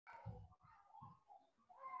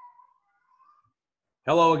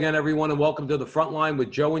Hello again, everyone, and welcome to the Front Line with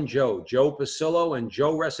Joe and Joe. Joe Pasillo and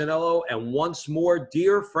Joe Resinello. And once more,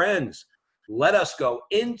 dear friends, let us go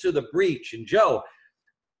into the breach. And Joe,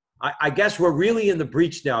 I guess we're really in the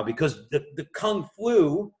breach now because the Kung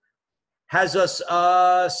flu has us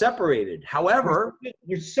separated. However,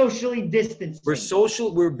 we're socially distancing.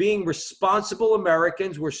 We're being responsible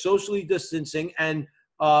Americans. We're socially distancing. And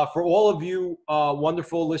for all of you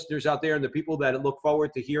wonderful listeners out there and the people that look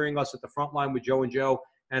forward to hearing us at the Front Line with Joe and Joe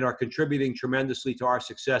and are contributing tremendously to our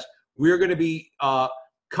success, we're going to be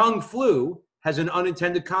Kung flu has an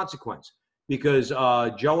unintended consequence because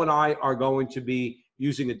Joe and I are going to be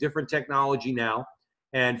using a different technology now.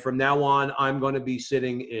 And from now on, I'm going to be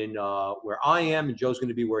sitting in where I am, and Joe's going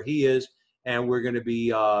to be where he is. And we're going to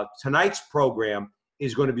be, tonight's program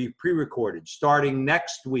is going to be pre-recorded. Starting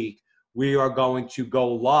next week, we are going to go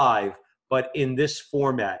live, but in this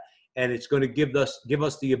format. And it's going to give us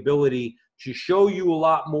the ability to show you a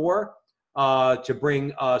lot more, to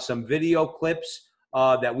bring some video clips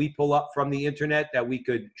that we pull up from the internet that we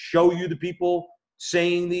could show you the people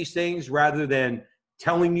saying these things rather than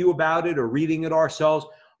telling you about it or reading it ourselves.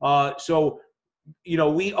 So, you know,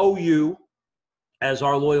 we owe you, as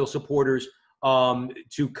our loyal supporters,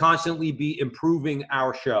 to constantly be improving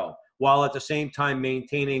our show while at the same time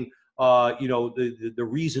maintaining the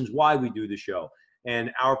reasons why we do the show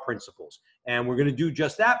and our principles. And we're going to do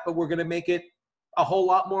just that, but we're going to make it a whole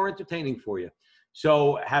lot more entertaining for you.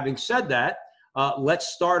 So having said that, let's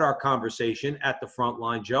start our conversation at the front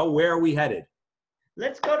line. Joe, where are we headed?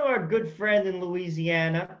 Let's go to our good friend in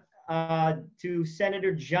Louisiana, to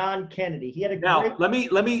Senator John Kennedy. He had a Now, let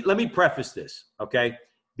me preface this, okay?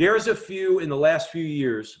 There's a few in the last few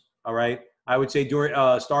years, all right? I would say during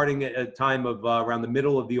starting at a time of around the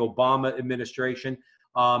middle of the Obama administration,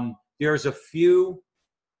 there's a few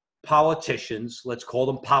politicians, let's call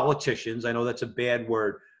them politicians, I know that's a bad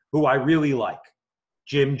word, who I really like.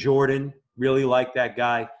 Jim Jordan, really like that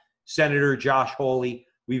guy. Senator Josh Hawley,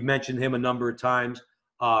 we've mentioned him a number of times.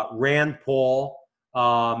 Rand Paul,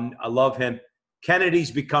 I love him. Kennedy's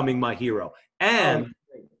becoming my hero. And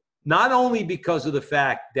not only because of the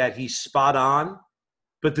fact that he's spot on,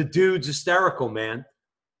 but the dude's hysterical, man.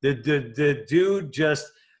 The dude just,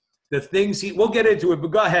 the things we'll get into it,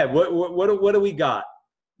 but go ahead. What do we got?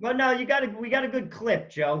 Well, no, we got a good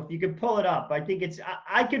clip, Joe. You can pull it up. I think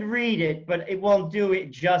I could read it, but it won't do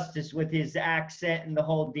it justice with his accent and the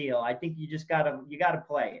whole deal. I think you gotta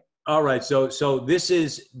play it. All right. So this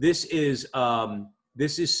is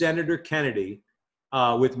Senator Kennedy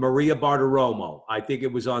with Maria Bartiromo. I think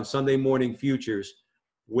it was on Sunday Morning Futures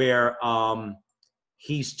where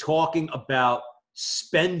he's talking about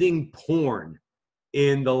spending porn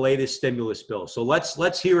in the latest stimulus bill. So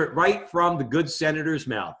let's hear it right from the good senator's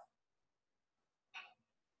mouth.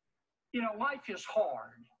 You know, life is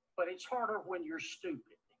hard, but it's harder when you're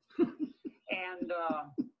stupid. And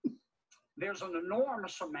there's an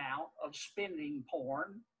enormous amount of spending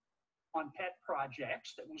porn on pet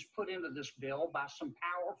projects that was put into this bill by some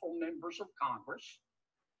powerful members of Congress.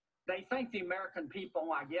 They think the American people,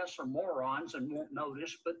 I guess, are morons and won't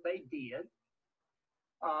notice, but they did.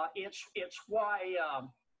 It's why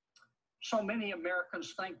so many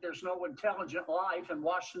Americans think there's no intelligent life in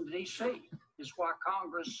Washington, D.C. It's why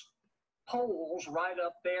Congress polls right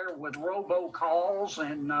up there with robocalls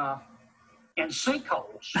and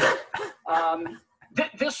sinkholes.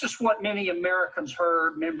 This is what many Americans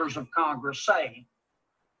heard members of Congress say.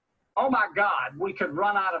 Oh, my God, we could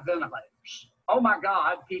run out of ventilators. Oh, my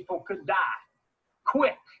God, people could die.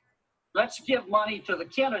 Quick, let's give money to the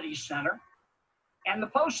Kennedy Center and the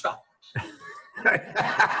post office.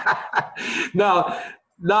 No,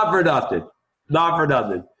 not for nothing. Not for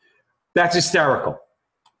nothing. That's hysterical.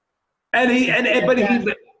 And he's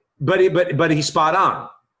spot on.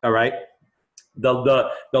 All right. The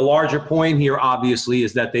larger point here, obviously,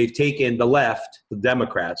 is that they've taken the left, the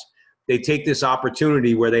Democrats. They take this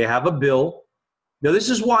opportunity where they have a bill. Now,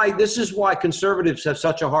 this is why conservatives have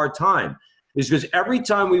such a hard time. Is because every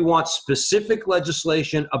time we want specific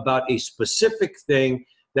legislation about a specific thing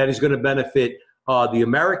that is going to benefit the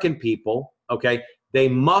American people, okay, they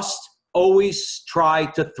must always try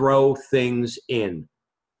to throw things in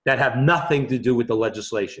that have nothing to do with the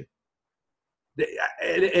legislation.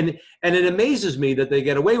 And it amazes me that they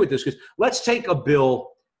get away with this, because let's take a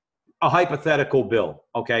bill, a hypothetical bill,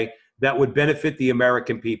 okay, that would benefit the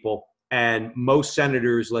American people, and most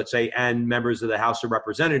senators, let's say, and members of the House of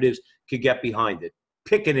Representatives could get behind it.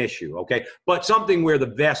 Pick an issue, okay? But something where the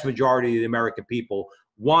vast majority of the American people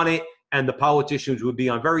want it, and the politicians would be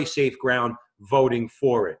on very safe ground voting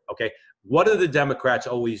for it, okay? What do the Democrats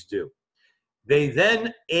always do? They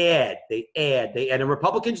then add, and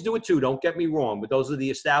Republicans do it too, don't get me wrong, but those are the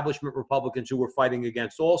establishment Republicans who we're fighting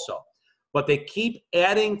against also. But they keep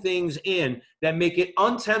adding things in that make it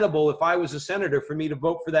untenable if I was a senator for me to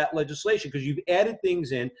vote for that legislation, because you've added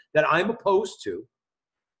things in that I'm opposed to,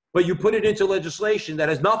 but you put it into legislation that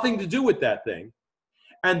has nothing to do with that thing.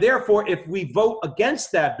 And therefore, if we vote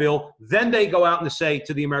against that bill, then they go out and say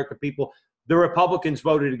to the American people, the Republicans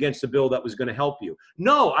voted against a bill that was going to help you.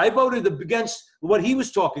 No, I voted against what he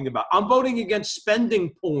was talking about. I'm voting against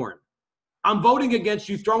spending porn. I'm voting against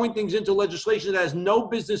you throwing things into legislation that has no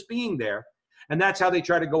business being there. And that's how they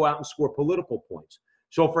try to go out and score political points.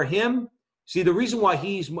 So for him, see, the reason why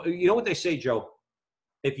you know what they say, Joe?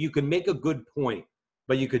 If you can make a good point,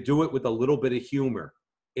 but you could do it with a little bit of humor,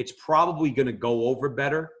 it's probably going to go over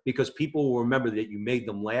better because people will remember that you made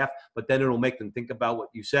them laugh, but then it'll make them think about what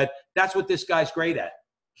you said. That's what this guy's great at.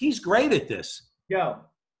 He's great at this. Yo,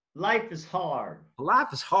 life is hard. Life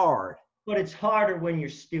is hard. But it's harder when you're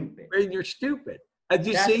stupid. When you're stupid. And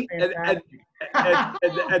you see,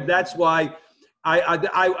 and that's why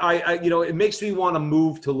I you know, it makes me want to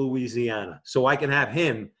move to Louisiana so I can have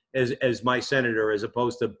him as my senator as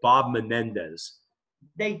opposed to Bob Menendez.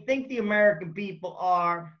 They think the American people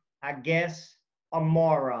are, I guess, are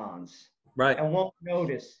morons. Right. And won't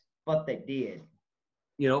notice, but they did.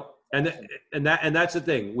 You know, and that's the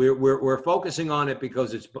thing. We're focusing on it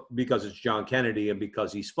because it's John Kennedy and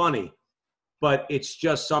because he's funny. But it's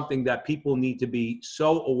just something that people need to be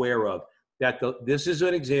so aware of, that this is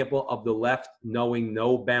an example of the left knowing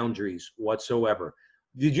no boundaries whatsoever.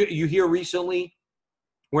 Did you hear recently?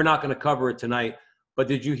 We're not going to cover it tonight, but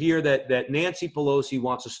did you hear that Nancy Pelosi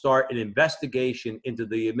wants to start an investigation into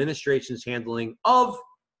the administration's handling of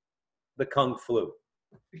the Kung flu?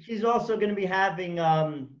 She's also going to be having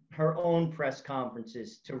her own press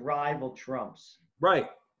conferences to rival Trump's. Right.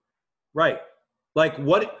 Like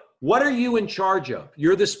what are you in charge of?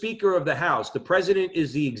 You're the Speaker of the House. The president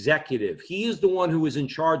is the executive. He is the one who is in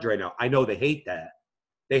charge right now. I know they hate that.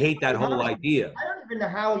 They hate that whole idea. I don't even know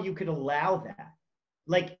how you could allow that.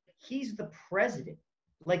 Like, he's the president.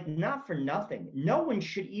 Like, not for nothing. No one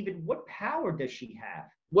should even, what power does she have?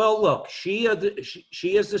 Well, look, she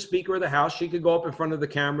is the Speaker of the House. She could go up in front of the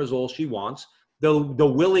cameras all she wants. The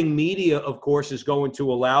willing media, of course, is going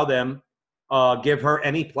to allow them, give her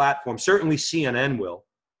any platform. Certainly CNN will.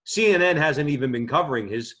 CNN hasn't even been covering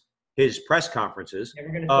his press conferences. Yeah, we're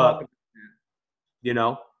going to talk about that. You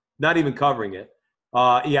know, not even covering it.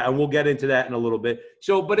 Yeah, and we'll get into that in a little bit.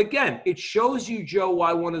 So, but again, it shows you, Joe,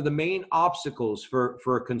 why one of the main obstacles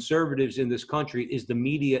for conservatives in this country is the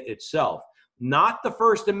media itself, not the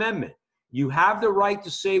First Amendment. You have the right to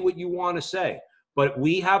say what you want to say, but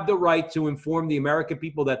we have the right to inform the American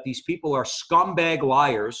people that these people are scumbag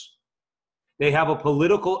liars. They have a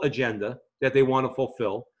political agenda that they want to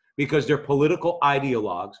fulfill because they're political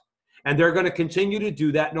ideologues. And they're going to continue to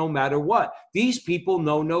do that no matter what. These people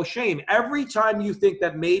know no shame. Every time you think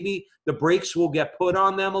that maybe the brakes will get put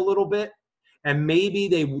on them a little bit, and maybe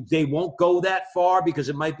they won't go that far because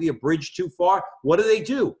it might be a bridge too far, what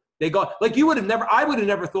do? They go, like I would have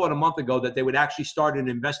never thought a month ago that they would actually start an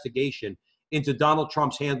investigation into Donald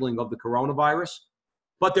Trump's handling of the coronavirus.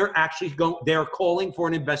 But they're calling for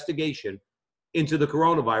an investigation into the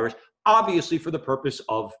coronavirus, obviously for the purpose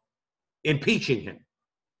of impeaching him.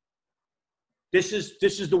 This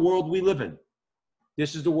is the world we live in.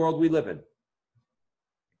 This is the world we live in.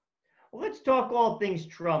 Well, let's talk all things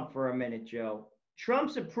Trump for a minute, Joe.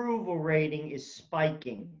 Trump's approval rating is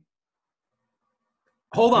spiking.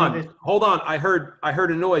 Hold on. I heard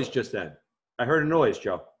a noise just then. I heard a noise,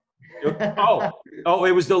 Joe. Oh,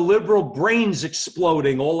 it was the liberal brains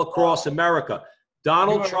exploding all across America.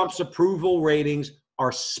 Donald Trump's approval ratings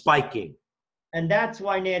are spiking. And that's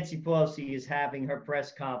why Nancy Pelosi is having her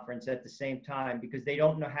press conference at the same time, because they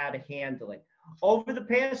don't know how to handle it. Over the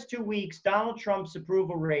past 2 weeks, Donald Trump's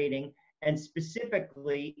approval rating, and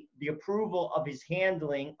specifically the approval of his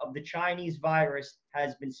handling of the Chinese virus,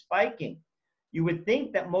 has been spiking. You would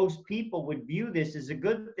think that most people would view this as a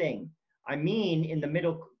good thing. I mean, in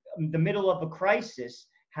the middle of a crisis,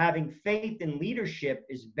 having faith in leadership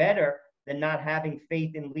is better than not having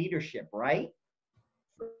faith in leadership, right?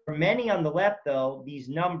 For many on the left, though, these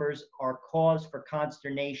numbers are cause for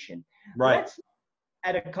consternation. Right. Let's look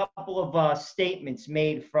at a couple of statements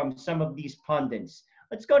made from some of these pundits.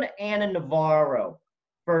 Let's go to Anna Navarro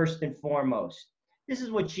first and foremost. This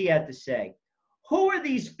is what she had to say. Who are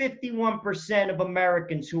these 51% of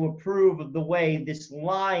Americans who approve of the way this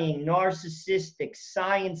lying, narcissistic,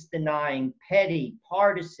 science-denying, petty,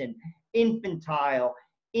 partisan, infantile,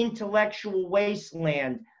 intellectual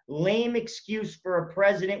wasteland Lame excuse for a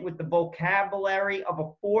president with the vocabulary of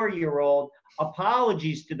a 4-year-old.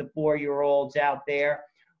 Apologies to the 4-year-olds out there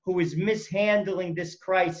who is mishandling this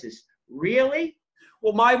crisis. Really?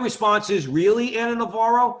 Well, my response is, really, Anna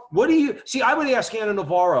Navarro? What do you see? I would ask Anna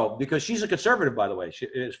Navarro, because she's a conservative, by the way,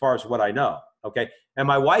 as far as what I know. Okay. And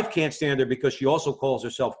my wife can't stand her because she also calls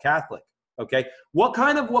herself Catholic. Okay. What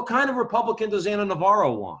kind of Republican does Anna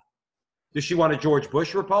Navarro want? Does she want a George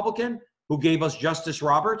Bush Republican who gave us Justice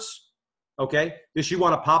Roberts? Okay. Does she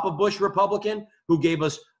want a Papa Bush Republican who gave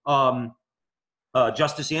us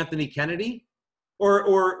Justice Anthony Kennedy?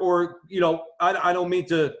 Or you know, I don't mean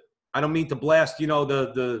to blast, you know,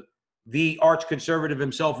 the arch conservative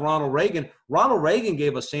himself, Ronald Reagan. Ronald Reagan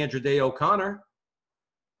gave us Sandra Day O'Connor.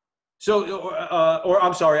 So, or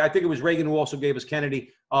I'm sorry, I think it was Reagan who also gave us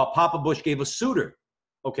Kennedy. Papa Bush gave us Souter.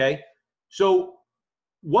 Okay. So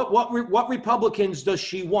what Republicans does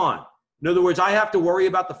she want? In other words, I have to worry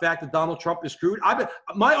about the fact that Donald Trump is screwed.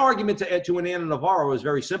 My argument to an Anna Navarro is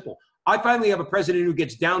very simple. I finally have a president who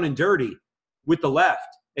gets down and dirty with the left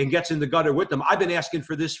and gets in the gutter with them. I've been asking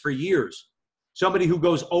for this for years. Somebody who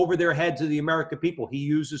goes over their head to the American people. He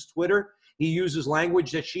uses Twitter. He uses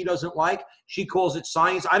language that she doesn't like. She calls it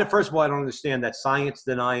science. First of all, I don't understand that science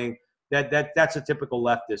denying. That's a typical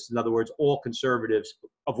leftist. In other words, all conservatives,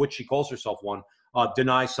 of which she calls herself one,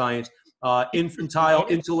 deny science. Infantile,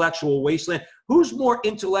 intellectual wasteland. Who's more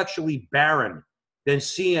intellectually barren than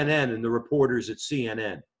CNN and the reporters at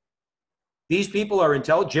CNN? These people are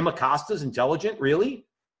intelligent. Jim Acosta's intelligent, really?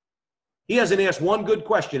 He hasn't asked one good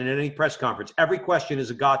question in any press conference. Every question is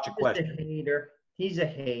a gotcha question. He's a hater. He's a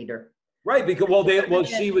hater. Right, because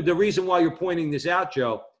see, the reason why you're pointing this out,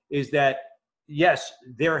 Joe, is that yes,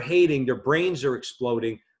 they're hating. Their brains are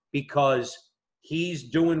exploding because he's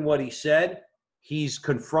doing what he said. He's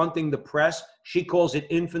confronting the press. She calls it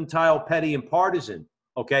infantile, petty, and partisan.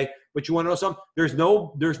 Okay, but you want to know something? There's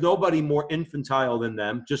nobody more infantile than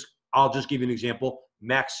them. I'll just give you an example.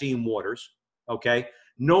 Maxine Waters. Okay,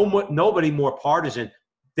 nobody more partisan.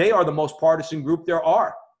 They are the most partisan group there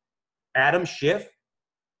are. Adam Schiff,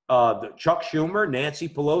 Chuck Schumer, Nancy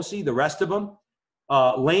Pelosi, the rest of them.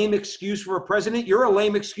 Lame excuse for a president. You're a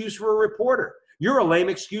lame excuse for a reporter. You're a lame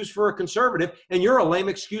excuse for a conservative, and you're a lame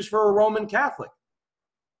excuse for a Roman Catholic.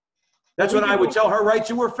 That's what I would tell her right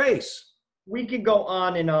to her face. We could go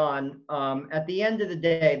on and on. At the end of the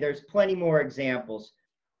day, there's plenty more examples.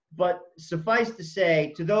 But suffice to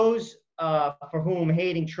say, to those for whom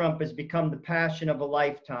hating Trump has become the passion of a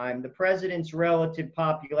lifetime, the president's relative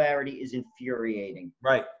popularity is infuriating.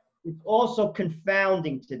 Right. It's also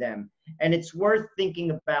confounding to them, and it's worth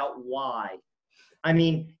thinking about why. I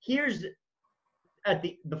mean, here's at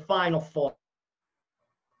the final thought: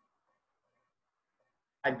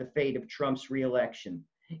 the fate of Trump's reelection.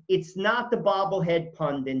 It's not the bobblehead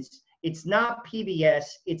pundits. It's not PBS.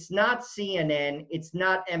 It's not CNN. It's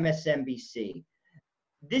not MSNBC.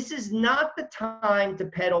 This is not the time to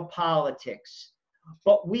peddle politics,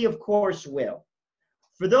 but we, of course, will.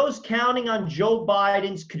 For those counting on Joe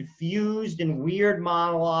Biden's confused and weird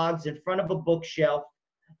monologues in front of a bookshelf,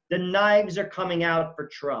 the knives are coming out for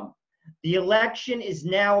Trump. The election is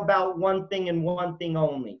now about one thing and one thing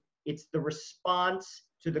only. It's the response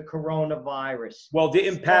to the coronavirus. Well,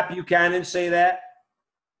 didn't Pat Buchanan say that?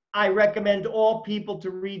 I recommend all people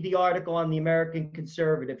to read the article on the American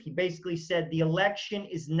Conservative. He basically said the election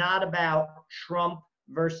is not about Trump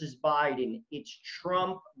versus Biden. It's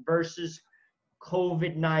Trump versus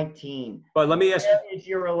COVID-19. But let me ask you, where is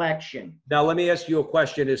your election? Now, let me ask you a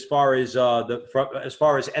question as far as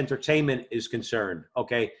entertainment is concerned.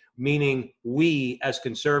 Okay, meaning we as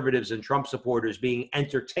conservatives and Trump supporters being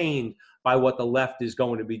entertained by what the left is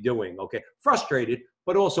going to be doing. Okay, frustrated,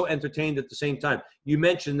 but also entertained at the same time. You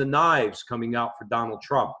mentioned the knives coming out for Donald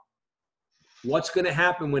Trump. What's going to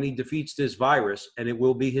happen when he defeats this virus? And it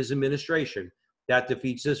will be his administration that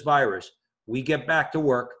defeats this virus. We get back to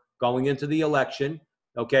work going into the election.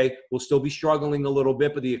 Okay, we'll still be struggling a little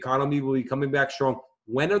bit, but the economy will be coming back strong.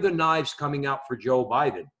 When are the knives coming out for Joe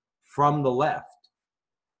Biden from the left?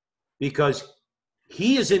 Because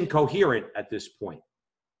he is incoherent at this point.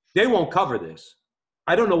 They won't cover this.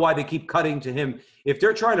 I don't know why they keep cutting to him. If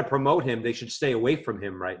they're trying to promote him, they should stay away from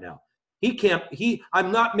him right now.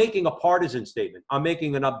 I'm not making a partisan statement. I'm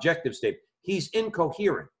making an objective statement. He's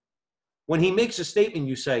incoherent. When he makes a statement,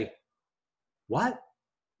 you say, what?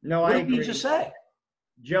 No, what I did agree. he just say?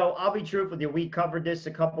 Joe, I'll be truthful with you. We covered this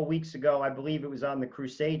a couple weeks ago. I believe it was on the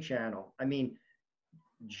Crusade channel. I mean,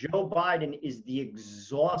 Joe Biden is the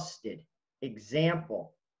exhausted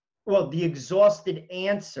example. Well, the exhausted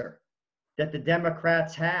answer that the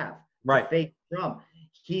Democrats have right. to face Trump.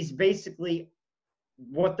 He's basically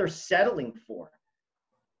what they're settling for.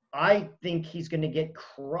 I think he's going to get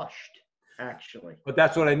crushed, actually. But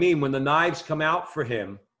that's what I mean. When the knives come out for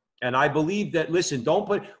him, and I believe that, listen,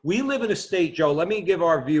 we live in a state, Joe, let me give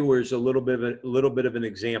our viewers a little bit of an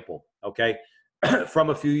example, okay, from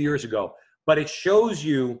a few years ago. But it shows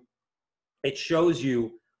you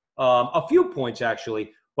a few points,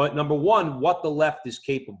 actually. But number one, what the left is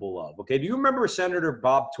capable of, okay? Do you remember Senator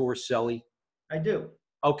Bob Torricelli? I do.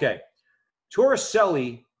 Okay.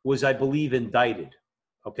 Torricelli was, I believe, indicted,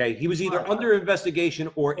 okay? He was either under investigation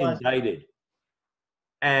or indicted.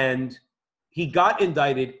 And he got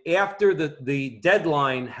indicted after the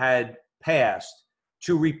deadline had passed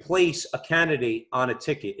to replace a candidate on a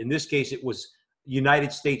ticket. In this case, it was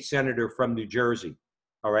United States Senator from New Jersey,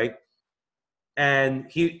 all right? And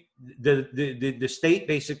the state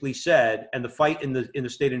basically said, and the fight in the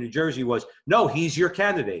state of New Jersey was, no, he's your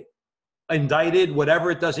candidate. Indicted, whatever,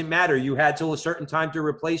 it doesn't matter. You had till a certain time to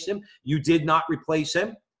replace him. You did not replace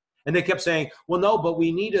him. And they kept saying, well, no, but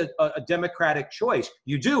we need a Democratic choice.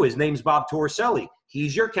 You do. His name's Bob Torricelli.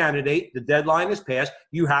 He's your candidate. The deadline is passed.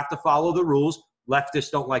 You have to follow the rules.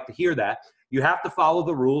 Leftists don't like to hear that. You have to follow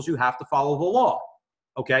the rules. You have to follow the law.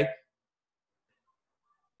 Okay?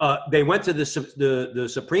 They went to the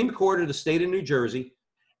Supreme Court of the state of New Jersey,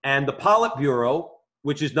 and the Politburo,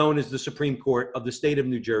 which is known as the Supreme Court of the state of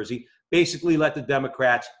New Jersey, basically let the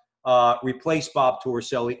Democrats replace Bob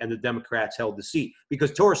Torricelli, and the Democrats held the seat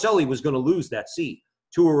because Torricelli was going to lose that seat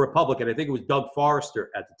to a Republican. I think it was Doug Forrester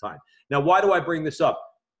at the time. Now, why do I bring this up?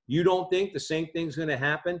 You don't think the same thing's going to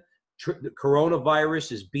happen? The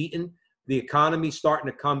coronavirus is beaten. The economy's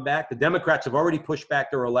starting to come back. The Democrats have already pushed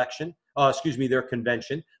back their their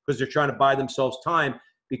convention, because they're trying to buy themselves time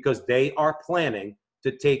because they are planning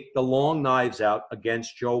to take the long knives out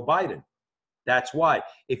against Joe Biden. That's why.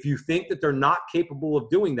 If you think that they're not capable of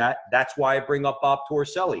doing that, that's why I bring up Bob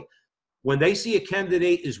Torricelli. When they see a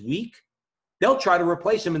candidate is weak, they'll try to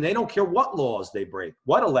replace him, and they don't care what laws they break,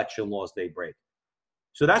 what election laws they break.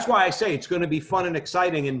 So that's why I say it's going to be fun and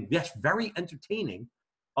exciting and, yes, very entertaining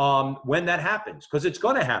when that happens, because it's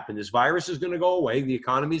going to happen. This virus is going to go away. The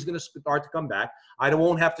economy is going to start to come back. I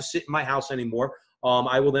won't have to sit in my house anymore.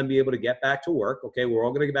 I will then be able to get back to work. Okay, we're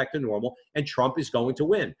all going to get back to normal, and Trump is going to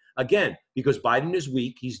win. Again, because Biden is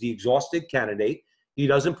weak. He's the exhausted candidate. He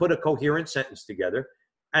doesn't put a coherent sentence together.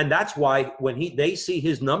 And that's why when they see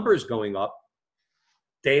his numbers going up,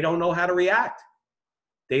 they don't know how to react.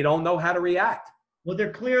 They don't know how to react. Well,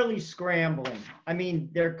 they're clearly scrambling. I mean,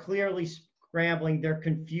 they're clearly scrambling. They're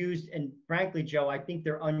confused. And frankly, Joe, I think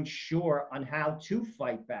they're unsure on how to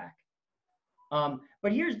fight back.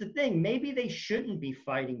 But here's the thing. Maybe they shouldn't be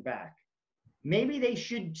fighting back. Maybe they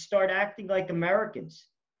should start acting like Americans.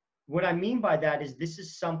 What I mean by that is this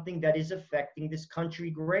is something that is affecting this country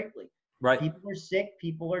greatly. Right. People are sick.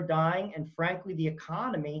 People are dying. And frankly, the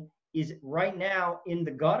economy is right now in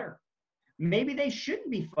the gutter. Maybe they shouldn't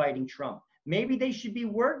be fighting Trump. Maybe they should be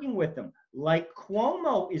working with him, like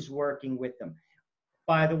Cuomo is working with them.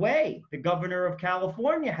 By the way, the governor of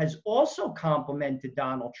California has also complimented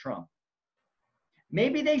Donald Trump.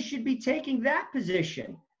 Maybe they should be taking that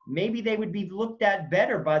position. Maybe they would be looked at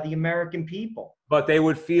better by the American people. But they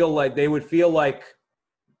would feel like they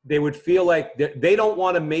don't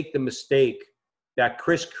want to make the mistake that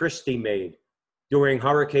Chris Christie made during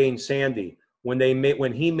Hurricane Sandy when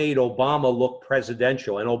he made Obama look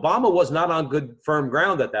presidential. And Obama was not on good, firm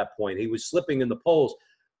ground at that point. He was slipping in the polls.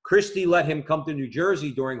 Christie let him come to New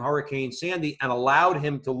Jersey during Hurricane Sandy and allowed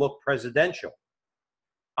him to look presidential.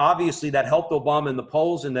 Obviously, that helped Obama in the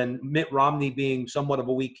polls, and then Mitt Romney being somewhat of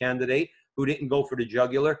a weak candidate who didn't go for the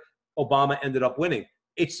jugular, Obama ended up winning.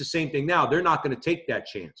 It's the same thing now. They're not going to take that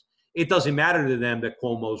chance. It doesn't matter to them that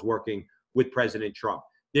Cuomo's working with President Trump.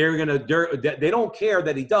 They don't care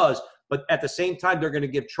that he does, but at the same time, they're going to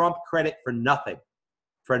give Trump credit for nothing.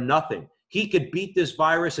 For nothing. He could beat this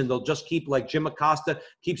virus, and they'll just keep, like Jim Acosta,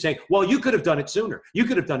 keep saying, well, you could have done it sooner. You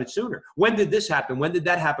could have done it sooner. When did this happen? When did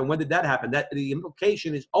that happen? When did that happen? That the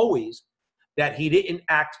implication is always that he didn't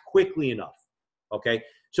act quickly enough. Okay?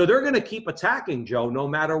 So they're going to keep attacking Joe no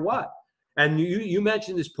matter what. And you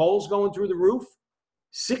mentioned his polls going through the roof.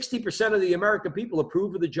 60% of the American people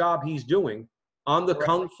approve of the job he's doing on the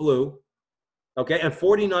Kung flu. Okay? And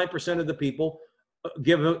 49% of the people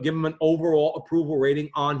give him an overall approval rating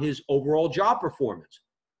on his overall job performance.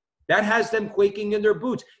 That has them quaking in their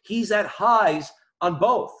boots. He's at highs on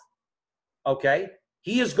both. Okay?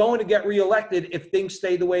 He is going to get reelected if things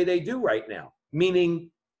stay the way they do right now,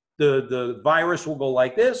 meaning the virus will go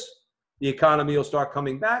like this, the economy will start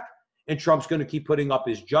coming back, and Trump's going to keep putting up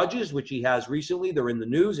his judges, which he has recently. They're in the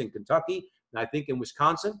news in Kentucky, and I think in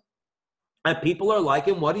Wisconsin. And people are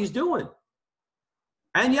liking what he's doing.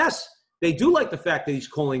 And yes, they do like the fact that he's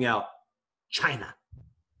calling out China.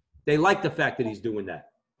 They like the fact that he's doing that.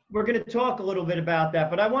 We're going to talk a little bit about that,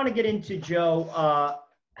 but I want to get into, Joe,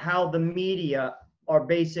 how the media are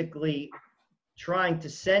basically trying to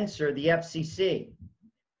censor the FCC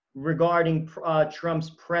regarding Trump's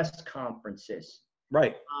press conferences.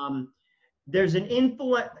 Right. There's an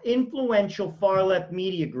influential far-left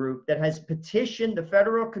media group that has petitioned the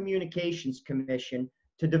Federal Communications Commission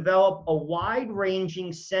to develop a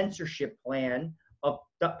wide-ranging censorship plan of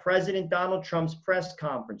President Donald Trump's press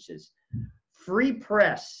conferences. Free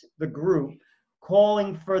Press, the group,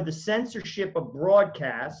 calling for the censorship of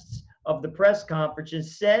broadcasts of the press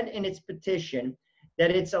conferences, said in its petition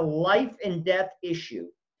that it's a life and death issue.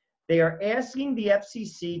 They are asking the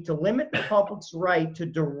FCC to limit the public's right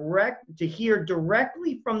to hear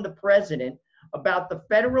directly from the president about the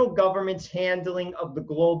federal government's handling of the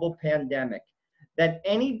global pandemic, that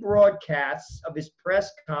any broadcasts of his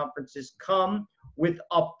press conferences come with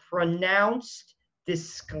a pronounced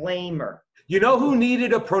disclaimer. You know who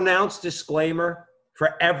needed a pronounced disclaimer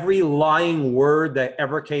for every lying word that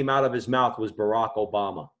ever came out of his mouth? Was Barack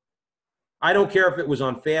Obama. I don't care if it was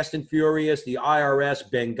on Fast and Furious, the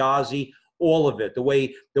IRS, Benghazi, all of it. The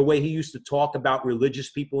way he used to talk about religious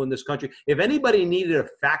people in this country. If anybody needed a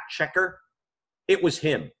fact checker, it was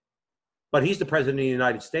him. But he's the president of the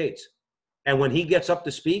United States. And when he gets up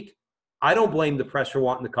to speak, I don't blame the press for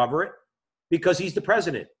wanting to cover it because he's the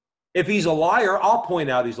president. If he's a liar, I'll point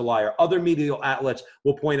out he's a liar. Other media outlets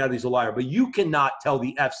will point out he's a liar. But you cannot tell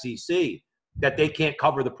the FCC that they can't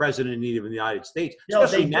cover the president of the United States,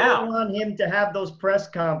 especially now. They don't want him to have those press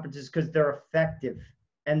conferences because they're effective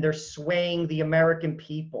and they're swaying the American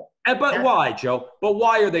people. But why, Joe? But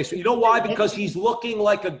why are they? You know why? Because he's looking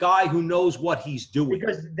like a guy who knows what he's doing.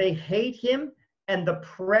 Because they hate him, and the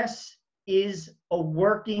press is a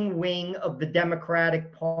working wing of the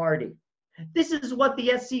Democratic Party. This is what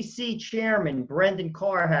the SEC chairman, Brendan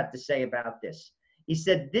Carr, had to say about this. He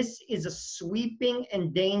said, this is a sweeping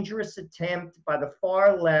and dangerous attempt by the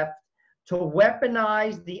far left to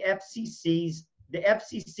weaponize the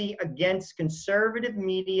FCC against conservative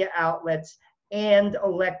media outlets and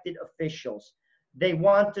elected officials. They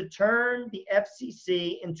want to turn the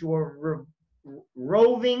FCC into a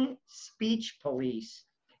roving speech police,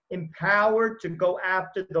 empowered to go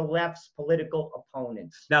after the left's political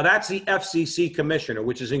opponents. Now, that's the FCC commissioner,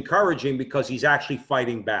 which is encouraging because he's actually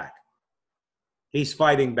fighting back. He's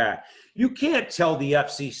fighting back. You can't tell the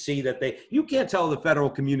FCC you can't tell the Federal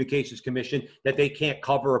Communications Commission that they can't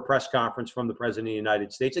cover a press conference from the President of the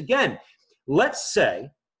United States. Again, let's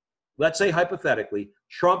say hypothetically,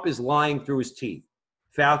 Trump is lying through his teeth.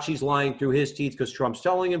 Fauci's lying through his teeth because Trump's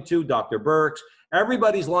telling him to, Dr. Birx,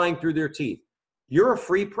 everybody's lying through their teeth. You're a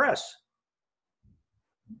free press.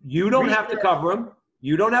 You don't have to cover him.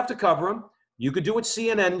 You don't have to cover him. You could do what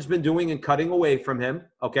CNN's been doing and cutting away from him,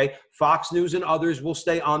 okay? Fox News and others will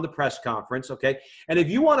stay on the press conference, okay? And if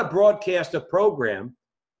you want to broadcast a program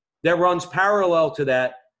that runs parallel to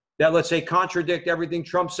that let's say contradict everything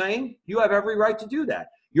Trump's saying, you have every right to do that.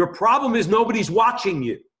 Your problem is nobody's watching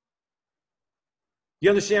you.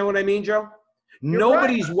 You understand what I mean, Joe?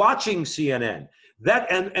 Nobody's watching CNN.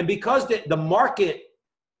 And because the market,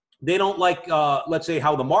 they don't like, let's say,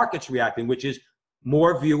 how the market's reacting, which is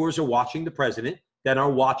more viewers are watching the president than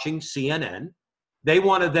are watching CNN. They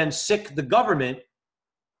want to then sick the government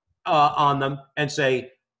on them and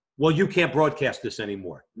say, well, you can't broadcast this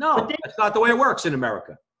anymore. No, that's not the way it works in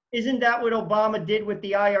America. Isn't that what Obama did with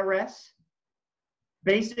the IRS?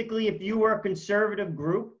 Basically, if you were a conservative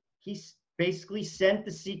group, he basically sent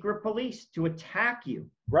the secret police to attack you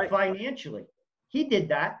financially. He did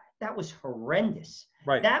that. That was horrendous.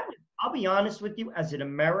 Right. I'll be honest with you, as an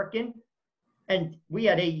American, and we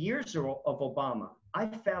had 8 years of Obama, I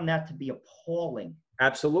found that to be appalling.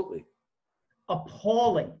 Absolutely.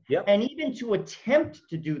 Appalling. Yep. And even to attempt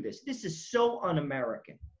to do this is so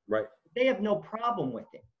un-American. Right. They have no problem with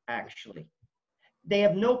it, actually. They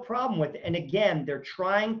have no problem with it. And again, they're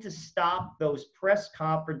trying to stop those press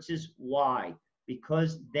conferences. Why?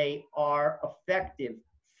 Because they are effective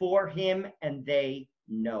for him, and they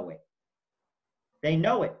know it. They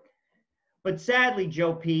know it. But sadly,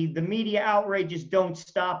 Joe P., the media outrages don't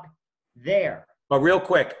stop there. But real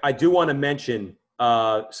quick, I do want to mention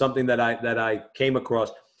something that I came across,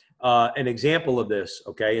 an example of this,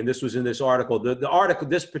 okay? And this was in this article. The article,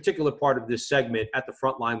 this particular part of this segment at the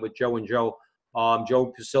front line with Joe and Joe,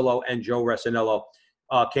 Joe Pasillo and Joe Resinello,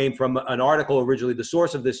 came from an article originally. The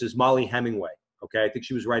source of this is Molly Hemingway, okay? I think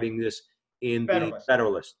she was writing this in the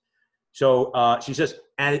Federalist. So she says,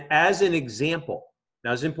 as an example,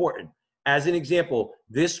 now it's important, as an example,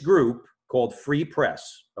 this group called Free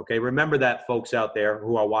Press, okay, remember that, folks out there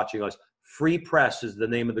who are watching us. Free Press is the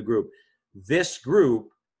name of the group. This group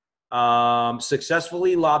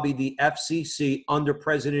successfully lobbied the FCC under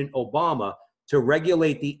President Obama to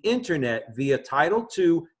regulate the internet via Title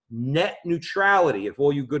II net neutrality. If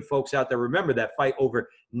all you good folks out there remember that fight over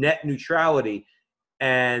net neutrality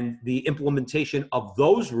and the implementation of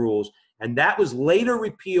those rules. And that was later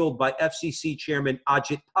repealed by FCC Chairman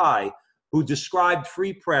Ajit Pai, who described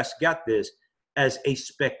Free Press, get this, as a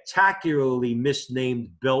spectacularly misnamed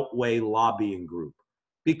Beltway lobbying group,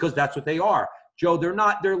 because that's what they are. Joe, they're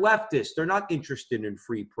leftists. They're not interested in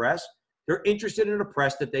free press. They're interested in a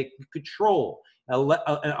press that they can control,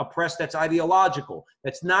 a press that's ideological,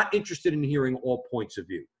 that's not interested in hearing all points of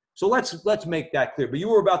view. So let's make that clear. But you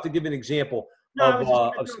were about to give an example. No, I was just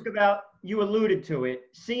going to talk about, you alluded to it.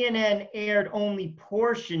 CNN aired only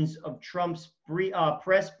portions of Trump's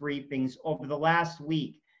press briefings over the last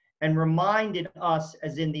week and reminded us,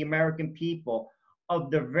 as in the American people,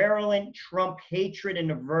 of the virulent Trump hatred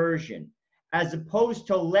and aversion, as opposed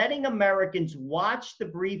to letting Americans watch the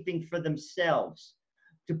briefing for themselves.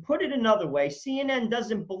 To put it another way, CNN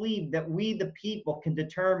doesn't believe that we, the people, can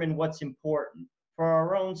determine what's important for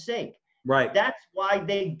our own sake. Right. That's why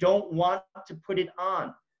they don't want to put it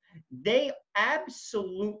on. They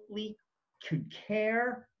absolutely could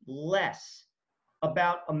care less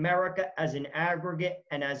about America as an aggregate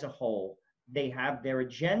and as a whole. They have their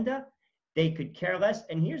agenda. They could care less.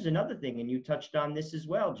 And here's another thing, and you touched on this as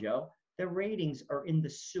well, Joe. The ratings are in the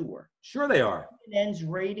sewer. Sure they are. CNN's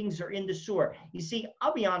ratings are in the sewer. You see,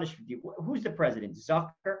 I'll be honest with you. Who's the president?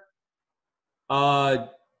 Zucker?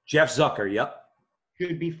 Jeff Zucker, yep.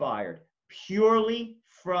 Should be fired. Purely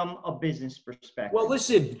from a business perspective. Well,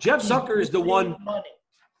 listen, Jeff Zucker is the one.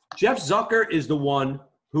 Jeff Zucker is the one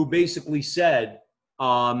who basically said,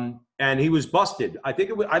 and he was busted. I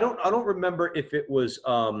think it was. I don't remember if it was.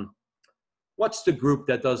 What's the group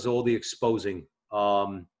that does all the exposing,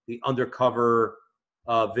 the undercover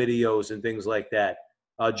videos and things like that?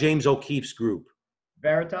 James O'Keefe's group.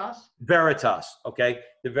 Veritas. Veritas. Okay.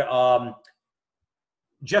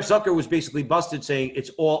 Jeff Zucker was basically busted saying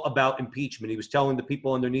it's all about impeachment. He was telling the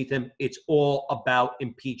people underneath him, it's all about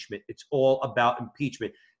impeachment. It's all about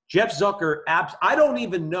impeachment. Jeff Zucker, I don't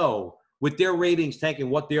even know with their ratings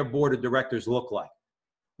tanking what their board of directors look like.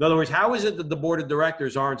 In other words, how is it that the board of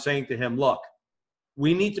directors aren't saying to him, look,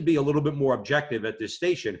 we need to be a little bit more objective at this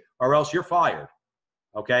station or else you're fired.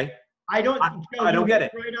 Okay? I don't get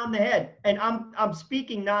it. Right on the head. And I'm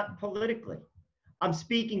speaking not politically. I'm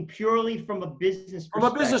speaking purely from a business perspective.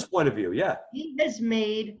 From a business point of view, yeah. He has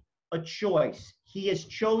made a choice. He has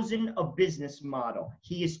chosen a business model.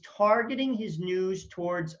 He is targeting his news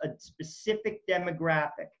towards a specific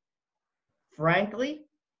demographic. Frankly,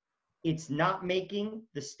 it's not making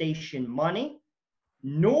the station money,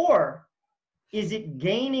 nor is it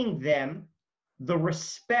gaining them the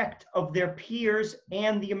respect of their peers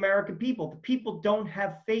and the American people. The people don't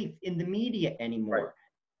have faith in the media anymore. Right.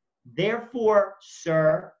 Therefore,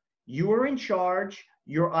 sir, you are in charge.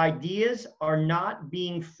 Your ideas are not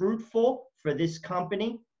being fruitful for this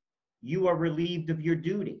company. You are relieved of your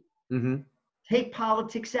duty. Mm-hmm. Take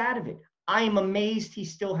politics out of it. I am amazed he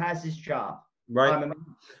still has his job. Right.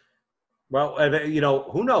 Well,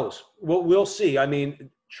 who knows? We'll see. I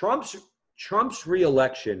mean, Trump's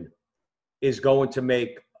reelection is going to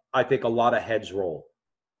make, I think, a lot of heads roll,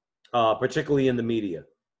 particularly in the media.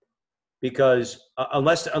 Because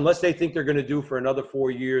unless they think they're going to do for another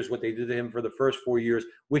 4 years what they did to him for the first 4 years,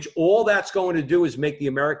 which all that's going to do is make the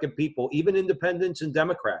American people, even independents and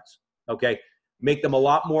Democrats, okay, make them a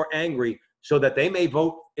lot more angry so that they may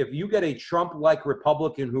vote. If you get a Trump-like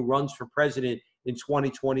Republican who runs for president in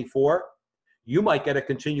 2024, you might get a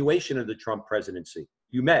continuation of the Trump presidency.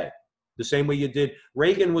 You may. The same way you did.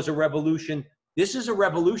 Reagan was a revolution. This is a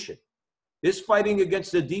revolution. This fighting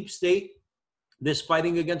against the deep state, this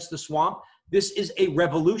fighting against the swamp, this is a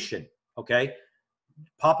revolution, okay?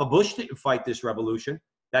 Papa Bush didn't fight this revolution.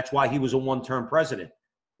 That's why he was a one-term president,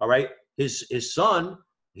 all right? His son,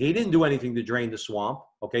 he didn't do anything to drain the swamp,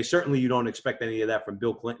 okay? Certainly you don't expect any of that from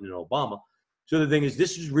Bill Clinton and Obama. So the thing is,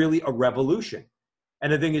 this is really a revolution.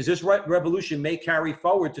 And the thing is, this revolution may carry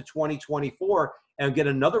forward to 2024 and get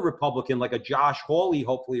another Republican like a Josh Hawley,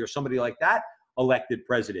 hopefully, or somebody like that elected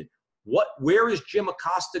president. Where is Jim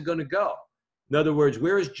Acosta going to go? In other words,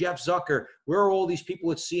 where is Jeff Zucker? Where are all these people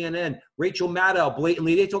at CNN? Rachel Maddow,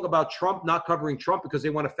 blatantly, they talk about Trump not covering Trump because they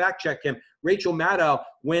want to fact check him. Rachel Maddow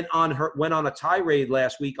went on a tirade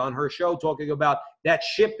last week on her show talking about that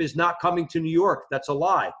ship is not coming to New York. That's a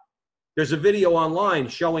lie. There's a video online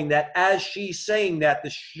showing that as she's saying that, the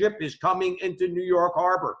ship is coming into New York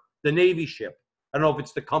Harbor, the Navy ship. I don't know if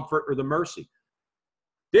it's the Comfort or the Mercy.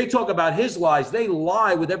 They talk about his lies. They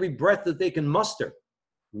lie with every breath that they can muster.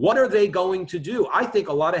 What are they going to do? I think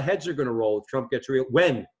a lot of heads are going to roll if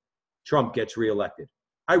when Trump gets reelected.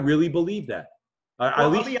 I really believe that.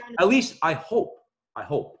 Well, at least I hope. I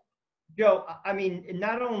hope. Joe, I mean,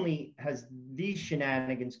 not only has these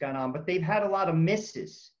shenanigans gone on, but they've had a lot of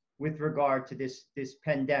misses with regard to this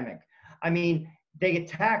pandemic. I mean, they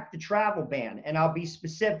attacked the travel ban, and I'll be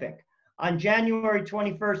specific. On January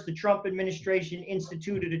 21st, the Trump administration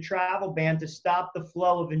instituted a travel ban to stop the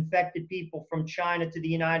flow of infected people from China to the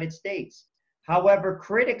United States. However,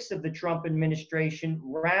 critics of the Trump administration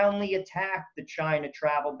roundly attacked the China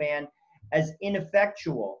travel ban as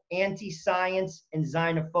ineffectual, anti-science, and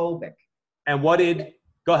xenophobic. And what did,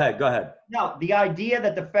 go ahead. No, the idea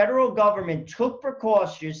that the federal government took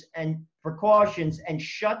precautions and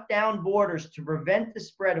shut down borders to prevent the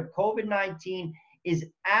spread of COVID-19 is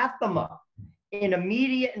anathema in a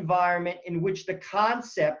media environment in which the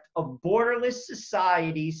concept of borderless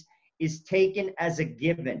societies is taken as a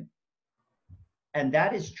given. And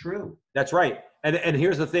that is true. That's right. And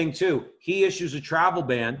here's the thing too. He issues a travel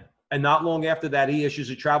ban, and not long after that, he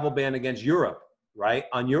issues a travel ban against Europe, right?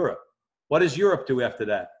 On Europe. What does Europe do after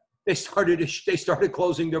that? They started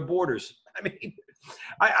closing their borders.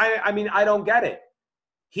 I mean, I don't get it.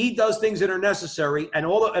 He does things that are necessary, and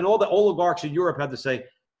all the oligarchs in Europe have to say,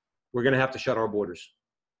 we're going to have to shut our borders.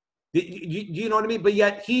 Do you know what I mean? But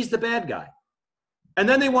yet he's the bad guy. And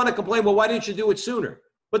then they want to complain, well, why didn't you do it sooner?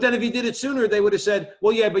 But then if you did it sooner, they would have said,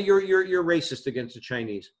 well, yeah, but you're racist against the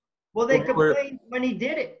Chinese. Well, they complained when he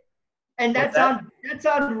did it. And that's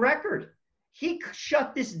on record. He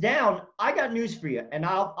shut this down. I got news for you, and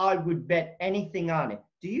I would bet anything on it.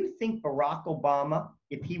 Do you think Barack Obama,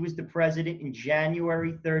 if he was the president in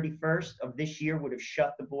January 31st of this year, would have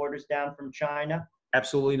shut the borders down from China?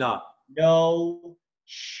 Absolutely not. No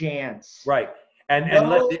chance. Right.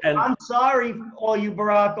 I'm sorry, all you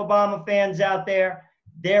Barack Obama fans out there.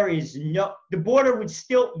 The border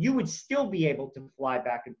you would still be able to fly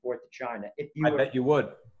back and forth to China if you I bet you would.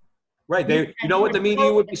 Right. You know what the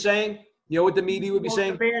media would be saying? You know what the media would be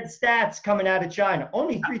saying? Bad stats coming out of China.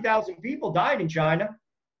 Only 3,000 people died in China.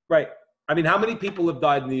 Right. I mean, how many people have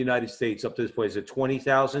died in the United States up to this point? Is it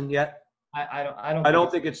 20,000 yet? I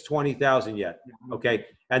don't think it's 20,000 yet. Okay.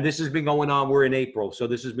 And this has been going on. We're in April. So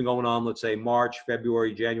this has been going on, let's say March,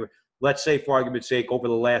 February, January. Let's say, for argument's sake, over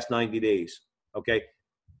the last 90 days. Okay.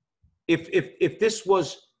 If this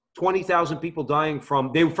was 20,000 people dying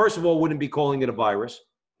from, they first of all wouldn't be calling it a virus.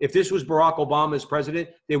 If this was Barack Obama as president,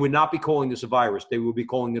 they would not be calling this a virus. They would be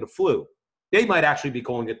calling it a flu. They might actually be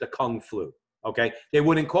calling it the Kung flu. Okay. They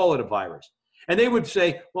wouldn't call it a virus. And they would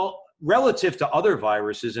say, well, relative to other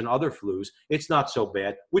viruses and other flus, it's not so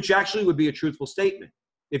bad, which actually would be a truthful statement.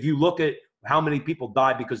 If you look at how many people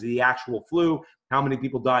died because of the actual flu, how many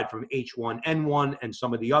people died from H1N1 and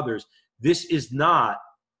some of the others, this is not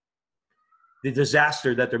the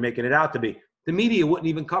disaster that they're making it out to be. The media wouldn't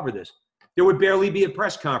even cover this. There would barely be a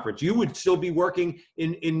press conference. You would still be working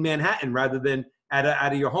in Manhattan rather than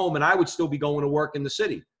out of your home, and I would still be going to work in the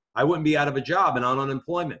city. I wouldn't be out of a job and on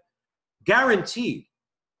unemployment. Guaranteed.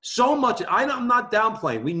 So much. I'm not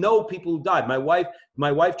downplaying. We know people who died. My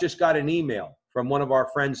wife just got an email from one of our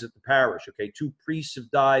friends at the parish. Okay, 2 priests have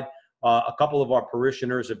died. A couple of our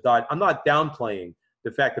parishioners have died. I'm not downplaying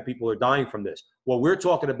the fact that people are dying from this. What we're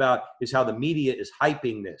talking about is how the media is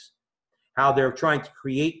hyping this, how they're trying to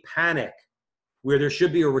create panic where there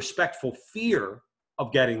should be a respectful fear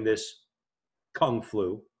of getting this Kung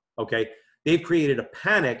flu. Okay, they've created a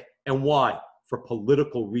panic, and why? For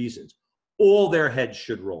political reasons. All their heads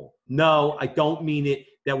should roll. No, I don't mean it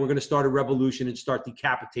that we're going to start a revolution and start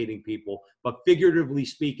decapitating people, but figuratively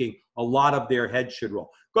speaking, a lot of their heads should roll.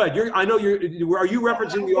 Go ahead. Are you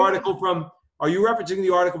referencing the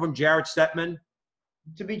article from Jared Stettman?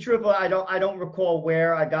 To be truthful, I don't recall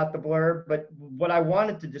where I got the blurb, but what I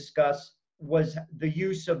wanted to discuss was the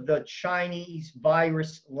use of the Chinese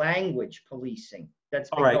virus language policing that's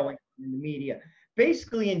been going on in the media.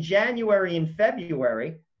 Basically, in January and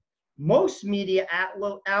February, most media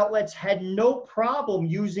outlets had no problem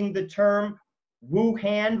using the term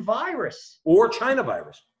Wuhan virus. Or China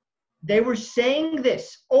virus. They were saying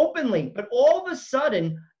this openly, but all of a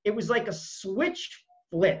sudden, it was like a switch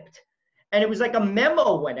flipped, and it was like a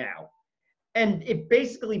memo went out. And it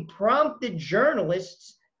basically prompted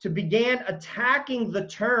journalists to begin attacking the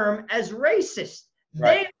term as racist.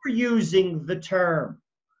 Right. They were using the term,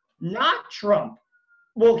 not Trump.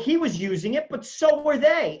 Well, he was using it, but so were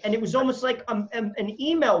they. And it was almost like an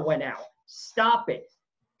email went out. Stop it.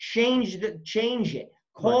 Change it.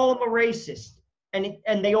 Call him a racist.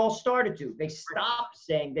 And they all started to. They stopped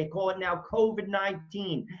saying, they call it now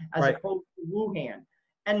COVID-19 as opposed to Wuhan.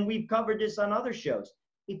 And we've covered this on other shows.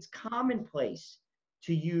 It's commonplace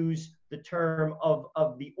to use the term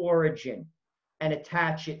of the origin and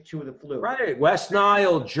attach it to the flu. Right. West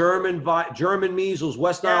Nile, German measles,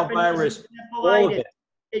 West Nile virus, all of it.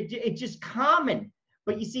 It's just common.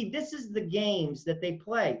 But you see, this is the games that they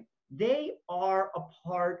play. They are a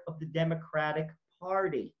part of the Democratic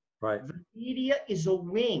Party. Right. The media is a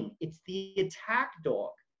wing. It's the attack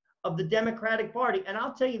dog of the Democratic Party. And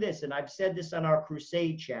I'll tell you this, and I've said this on our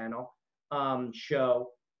Crusade channel show,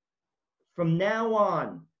 from now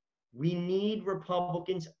on, we need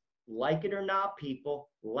Republicans, like it or not, people,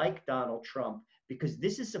 like Donald Trump, because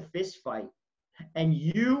this is a fist fight. And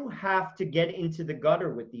you have to get into the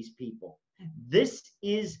gutter with these people. This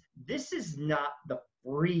is not the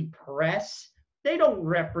free press. They don't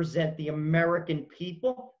represent the American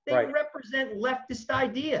people. They represent leftist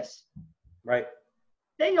ideas. Right.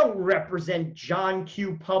 They don't represent John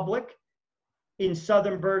Q. Public in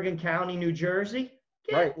Southern Bergen County, New Jersey.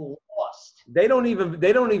 Get lost. They don't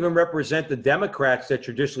even represent the Democrats that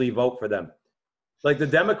traditionally vote for them. Like the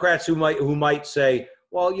Democrats who might say,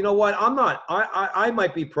 well, you know what? I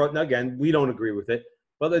might be pro. Now, again, we don't agree with it.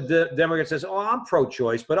 But the Democrat says, oh, I'm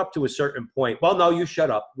pro-choice, but up to a certain point. Well, no, you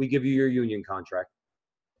shut up. We give you your union contract.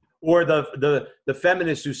 Or the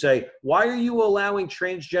feminists who say, why are you allowing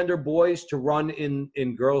transgender boys to run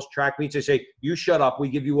in girls' track meets? They say, you shut up. We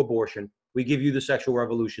give you abortion. We give you the sexual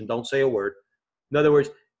revolution. Don't say a word. In other words,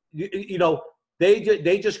 you know,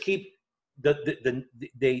 they just keep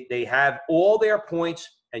they have all their points,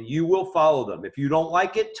 and you will follow them. If you don't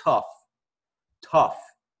like it, tough.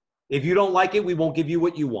 If you don't like it, we won't give you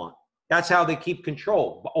what you want. That's how they keep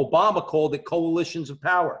control. Obama called it coalitions of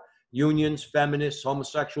power. Unions, feminists,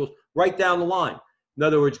 homosexuals, right down the line. In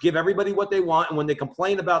other words, give everybody what they want, and when they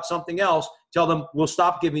complain about something else, tell them, we'll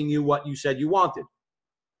stop giving you what you said you wanted.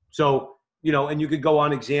 So, you know, and you could go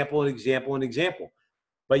on example and example and example.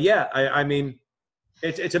 But yeah, I mean,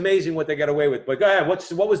 it's amazing what they get away with. But go ahead,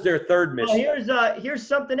 what was their third mission? Well, here's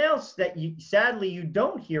something else that sadly you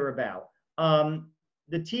don't hear about.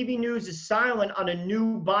 The TV news is silent on a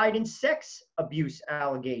new Biden sex abuse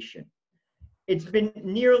allegation. It's been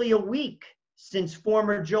nearly a week since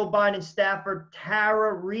former Joe Biden staffer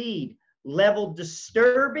Tara Reade leveled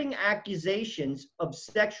disturbing accusations of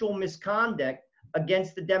sexual misconduct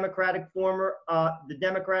against the Democratic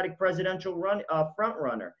presidential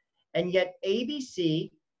frontrunner. And yet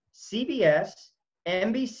ABC, CBS,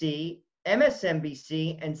 NBC,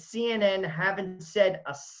 MSNBC, and CNN haven't said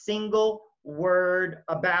a single word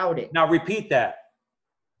about it. Now repeat that.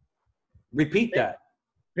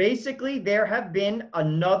 Basically, there have been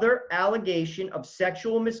another allegation of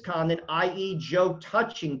sexual misconduct, i.e. Joe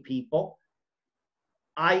touching people,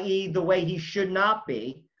 i.e. the way he should not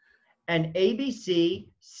be. And ABC,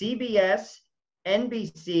 CBS,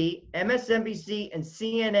 NBC, MSNBC, and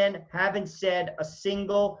CNN haven't said a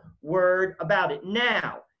single word about it.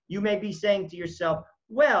 Now, you may be saying to yourself,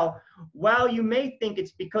 well, while you may think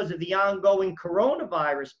it's because of the ongoing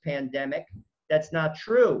coronavirus pandemic, that's not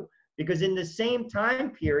true. Because in the same time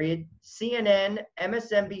period, CNN,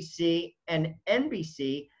 MSNBC, and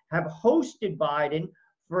NBC have hosted Biden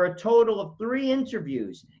for a total of 3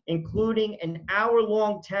 interviews, including an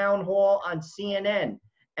hour-long town hall on CNN.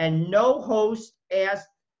 And no host asked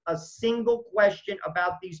a single question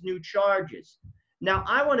about these new charges. Now,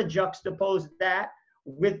 I want to juxtapose that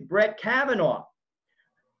with Brett Kavanaugh.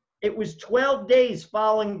 It was 12 days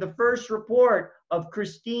following the first report of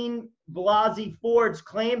Christine Blasey Ford's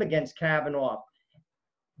claim against Kavanaugh.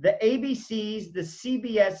 The ABCs, the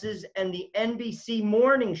CBSs, and the NBC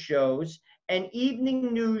morning shows and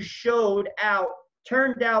evening news turned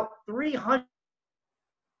out 300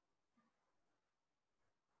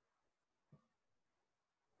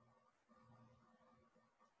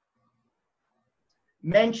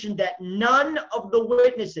 mentioned that none of the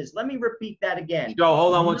witnesses, let me repeat that again. Joe,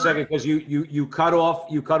 hold on one second, because you cut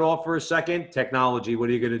off for a second. Technology, what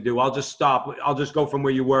are you going to do? I'll just stop. I'll just go from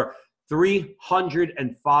where you were.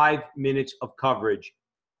 305 minutes of coverage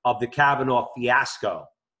of the Kavanaugh fiasco.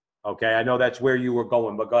 Okay, I know that's where you were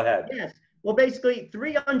going, but go ahead. Yes. Well, basically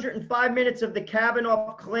 305 minutes of the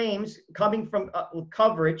Kavanaugh claims coming from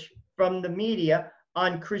coverage from the media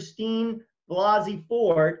on Christine Blasey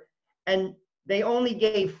Ford, and they only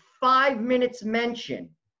gave 5 minutes mention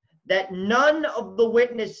that none of the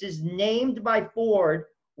witnesses named by Ford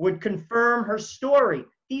would confirm her story.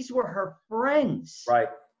 These were her friends. Right.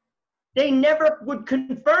 They never would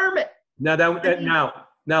confirm it. Now,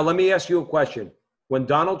 now, let me ask you a question. When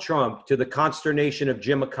Donald Trump, to the consternation of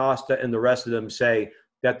Jim Acosta and the rest of them, say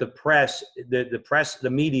that the press, the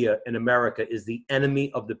media in America is the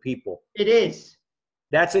enemy of the people. It is.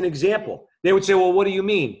 That's an example. They would say, well, what do you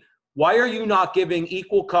mean? Why are you not giving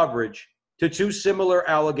equal coverage to two similar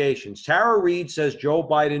allegations? Tara Reid says Joe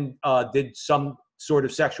Biden did some sort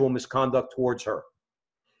of sexual misconduct towards her.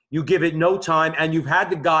 You give it no time, and you've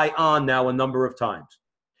had the guy on now a number of times.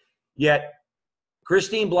 Yet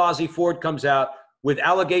Christine Blasey Ford comes out with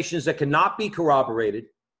allegations that cannot be corroborated,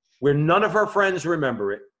 where none of her friends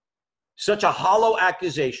remember it. Such a hollow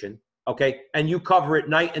accusation, okay? And you cover it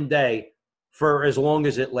night and day for as long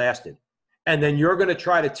as it lasted. And then you're going to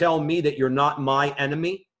try to tell me that you're not my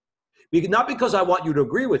enemy? Not because I want you to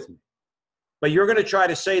agree with me, but you're going to try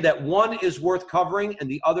to say that one is worth covering and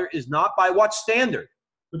the other is not. By what standard?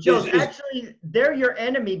 Joe, actually, they're your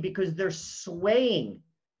enemy because they're swaying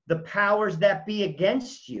the powers that be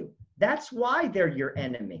against you. That's why they're your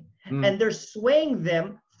enemy. And they're swaying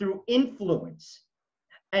them through influence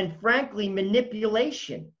and, frankly,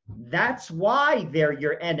 manipulation. That's why they're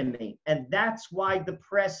your enemy. And that's why the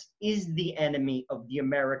press is the enemy of the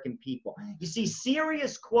American people. You see,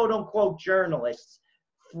 serious quote-unquote journalists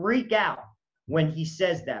freak out when he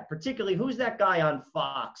says that, particularly, who's that guy on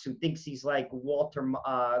Fox who thinks he's like Walter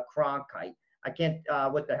Cronkite? I can't,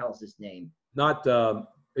 what the hell's his name? Not,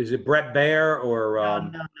 is it Brett Baer or?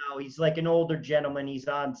 No. He's like an older gentleman. He's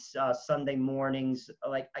on Sunday mornings.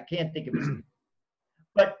 Like, I can't think of his name.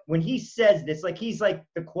 But when he says this, like, he's like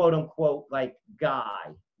the quote unquote like guy.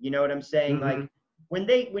 You know what I'm saying? Mm-hmm.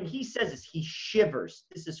 Like when he says this, he shivers.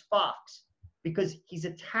 This is Fox because he's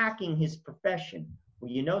attacking his profession.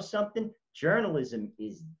 Well, you know something? Journalism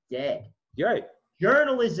is dead. Right.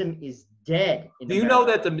 Journalism is dead. Do you know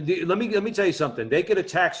that let me tell you something. They could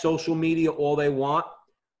attack social media all they want.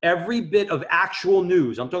 Every bit of actual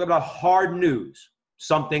news, I'm talking about hard news.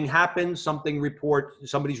 Something happened,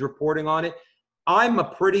 somebody's reporting on it. I'm a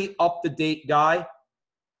pretty up-to-date guy,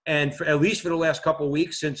 and at least for the last couple of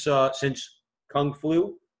weeks since Kung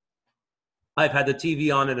Flu, I've had the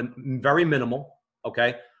TV on at very minimal.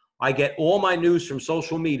 Okay, I get all my news from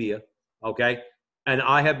social media. Okay, and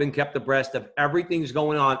I have been kept abreast of everything's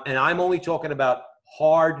going on, and I'm only talking about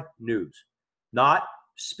hard news, not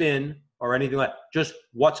spin or anything like that. Just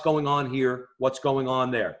what's going on here, what's going on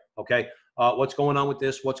there. Okay, what's going on with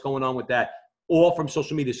this, what's going on with that. All from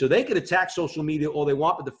social media. So they could attack social media all they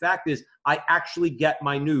want, but the fact is I actually get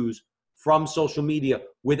my news from social media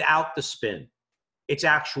without the spin. It's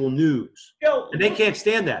actual news. And they can't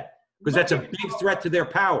stand that because that's a big threat to their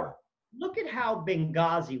power. Look at how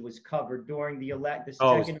Benghazi was covered during the election.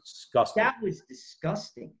 Oh, it was disgusting. That was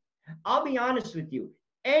disgusting. I'll be honest with you.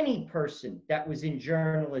 Any person that was in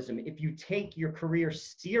journalism, if you take your career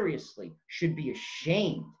seriously, should be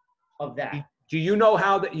ashamed of that. Do you know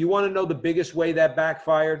how that you want to know the biggest way that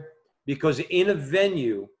backfired? Because in a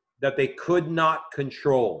venue that they could not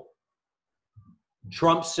control,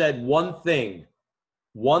 Trump said one thing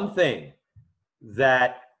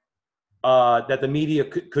that that the media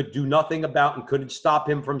could do nothing about and couldn't stop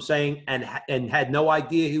him from saying, and had no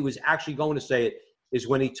idea he was actually going to say it, is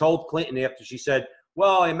when he told Clinton after she said,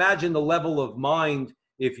 well, I imagine the level of mind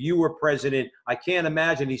if you were president. I can't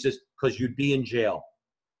imagine. He says, because you'd be in jail.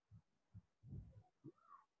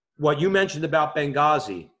 What you mentioned about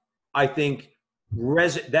Benghazi, I think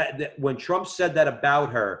that when Trump said that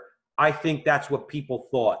about her, I think that's what people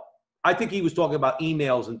thought. I think he was talking about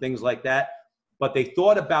emails and things like that, but they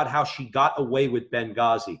thought about how she got away with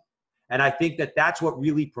Benghazi. And I think that that's what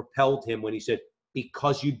really propelled him when he said,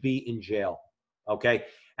 because you'd be in jail. Okay.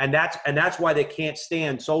 And that's why they can't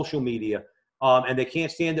stand social media. And they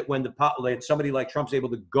can't stand it when somebody like Trump's able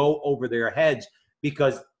to go over their heads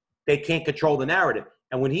because they can't control the narrative.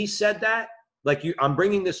 And when he said that, I'm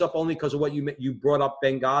bringing this up only because of what you brought up,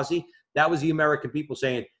 Benghazi. That was the American people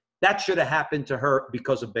saying that should have happened to her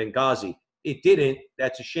because of Benghazi. It didn't.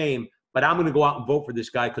 That's a shame. But I'm going to go out and vote for this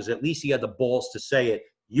guy because at least he had the balls to say it.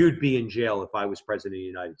 You'd be in jail if I was president of the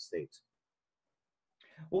United States.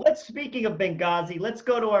 Well, speaking of Benghazi, let's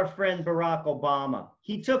go to our friend Barack Obama.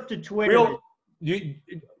 He took to Twitter. We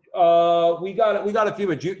got a few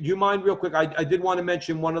minutes. Do you mind real quick? I did want to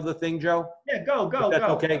mention one other thing, Joe. Yeah, go. That's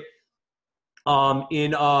okay.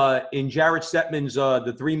 In Jared Stepman's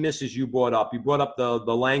the three misses you brought up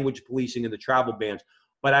the language policing and the travel bans.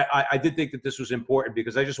 But I did think that this was important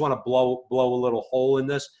because I just want to blow a little hole in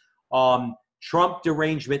this. Trump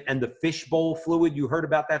derangement and the fishbowl fluid. You heard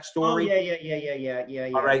about that story? Oh,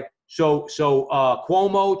 yeah. All right. So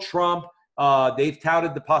Cuomo, Trump, they've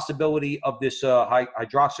touted the possibility of this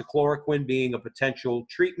hydroxychloroquine being a potential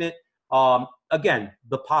treatment. Again,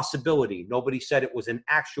 the possibility. Nobody said it was an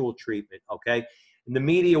actual treatment, okay? And the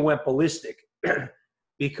media went ballistic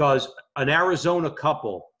because an Arizona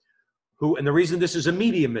couple who, and the reason this is a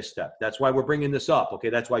media misstep, that's why we're bringing this up, okay?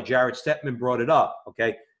 That's why Jared Stepman brought it up,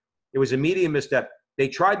 okay? It was a media misstep. They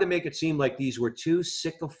tried to make it seem like these were two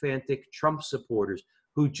sycophantic Trump supporters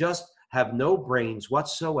who just have no brains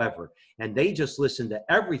whatsoever. And they just listen to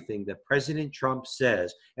everything that President Trump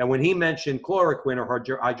says. And when he mentioned chloroquine or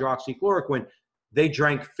hydroxychloroquine, they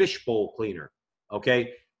drank fishbowl cleaner,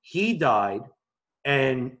 okay? He died,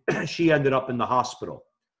 and she ended up in the hospital.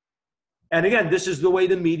 And again, this is the way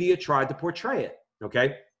the media tried to portray it,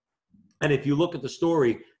 okay? And if you look at the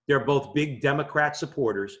story, they're both big Democrat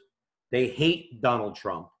supporters. They hate Donald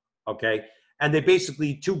Trump, okay? And they're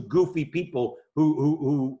basically two goofy people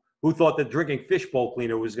who thought that drinking fishbowl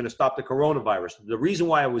cleaner was going to stop the coronavirus. The reason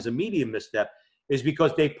why it was a media misstep is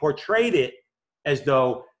because they portrayed it as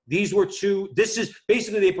though these were two, this is,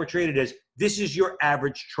 basically they portrayed it as, this is your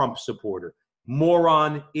average Trump supporter.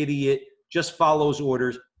 Moron, idiot, just follows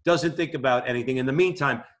orders, doesn't think about anything. In the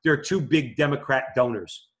meantime, there are two big Democrat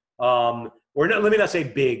donors. Or not, let me not say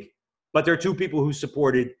big, but there are two people who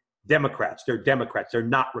supported Democrats. They're Democrats. They're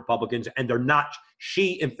not Republicans, and they're not.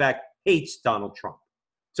 She, in fact, hates Donald Trump.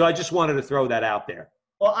 So I just wanted to throw that out there.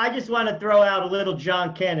 Well, I just want to throw out a little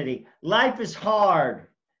John Kennedy. Life is hard,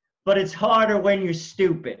 but it's harder when you're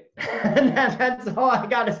stupid. And that's all I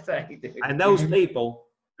got to say, dude. And those people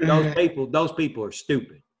are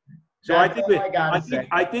stupid. So I think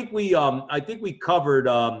we covered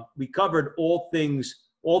all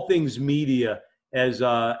things media as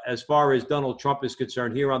far as Donald Trump is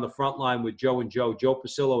concerned here on the front line with Joe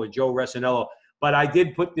Pasillo and Joe Resinello. But I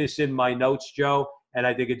did put this in my notes, Joe, and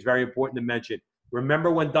I think it's very important to mention.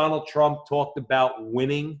 Remember when Donald Trump talked about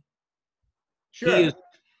winning? Sure.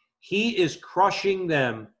 He is crushing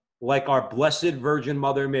them like our Blessed Virgin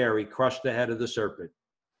Mother Mary crushed the head of the serpent.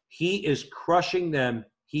 He is crushing them.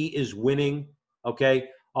 He is winning, okay?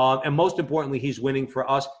 And most importantly, he's winning for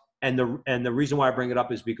us. And the reason why I bring it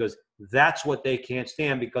up is because that's what they can't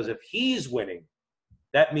stand, because if he's winning,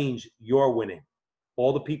 that means you're winning.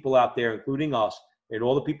 All the people out there, including us, and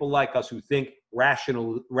all the people like us who think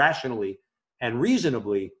rationally and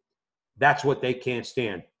reasonably, that's what they can't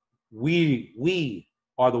stand. We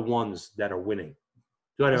are the ones that are winning.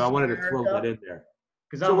 So anyway, I wanted to throw that in there.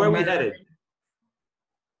 So where are we headed?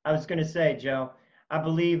 I was going to say, Joe, I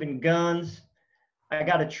believe in guns. I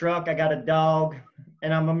got a truck, I got a dog,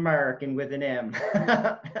 and I'm American with an M.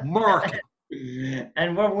 American.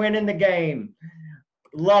 And we're winning the game.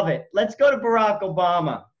 Love it. Let's go to Barack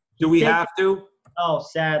Obama. Do we have to? Oh,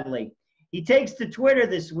 sadly. He takes to Twitter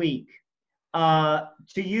this week to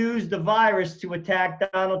use the virus to attack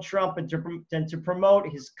Donald Trump and to promote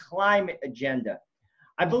his climate agenda.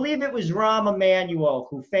 I believe it was Rahm Emanuel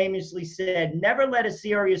who famously said, "Never let a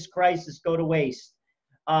serious crisis go to waste."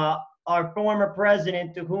 Our former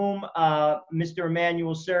president, to whom Mr.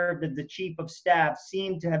 Emanuel served as the chief of staff,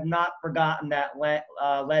 seemed to have not forgotten that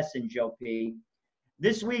lesson, Joe P.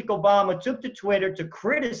 This week, Obama took to Twitter to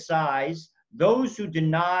criticize those who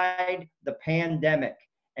denied the pandemic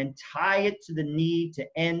and tie it to the need to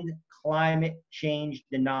end climate change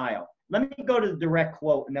denial. Let me go to the direct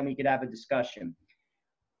quote, and then we could have a discussion.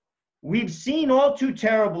 "We've seen all too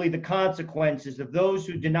terribly the consequences of those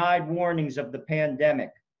who denied warnings of the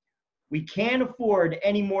pandemic. We can't afford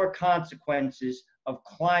any more consequences of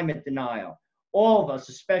climate denial. All of us,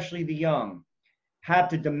 especially the young, have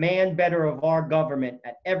to demand better of our government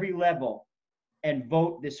at every level and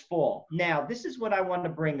vote this fall." Now, this is what I want to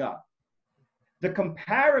bring up. The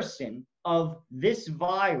comparison of this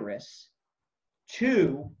virus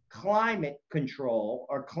to climate control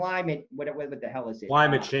or climate, what the hell is it?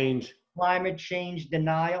 Climate change. Climate change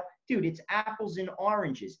denial. Dude, it's apples and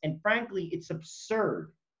oranges. And frankly, it's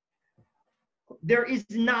absurd. There is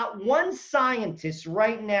not one scientist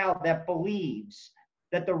right now that believes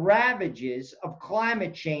that the ravages of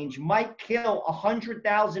climate change might kill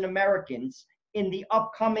 100,000 Americans in the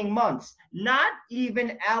upcoming months. Not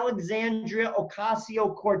even Alexandria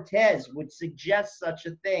Ocasio-Cortez would suggest such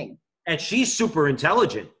a thing. And she's super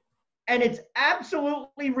intelligent. And it's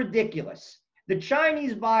absolutely ridiculous. The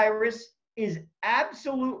Chinese virus is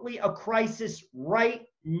absolutely a crisis right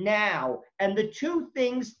now. And the two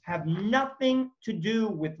things have nothing to do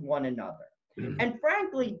with one another. And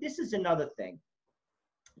frankly, this is another thing.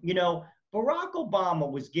 You know, Barack Obama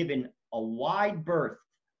was given a wide berth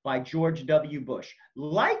by George W. Bush.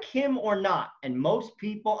 Like him or not, and most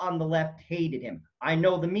people on the left hated him. I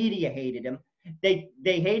know the media hated him. They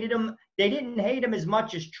hated him. They didn't hate him as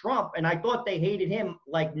much as Trump, and I thought they hated him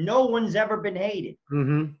like no one's ever been hated.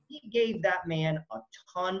 Mm-hmm. He gave that man a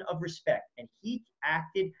ton of respect, and he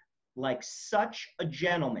acted like such a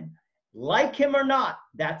gentleman. Like him or not,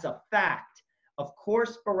 that's a fact. Of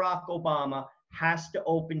course, Barack Obama has to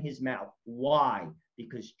open his mouth. Why?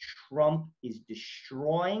 Because Trump is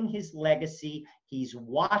destroying his legacy. He's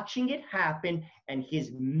watching it happen, and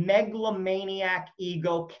his megalomaniac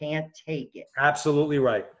ego can't take it. Absolutely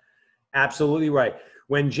right. Absolutely right.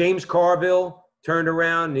 When James Carville turned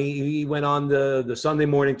around, he went on the Sunday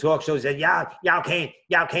morning talk show. He said, y'all can't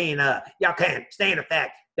stand the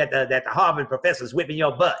fact that the Harvard professor's whipping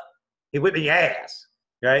your butt. He's whipping your ass,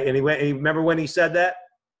 right? And he remember when he said that?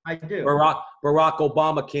 I do. Barack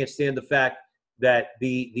Obama can't stand the fact that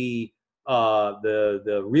the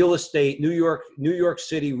real estate, New York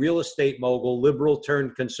City real estate mogul, liberal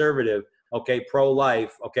turned conservative, okay,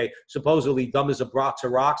 pro-life, okay, supposedly dumb as a box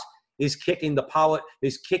of rocks, is kicking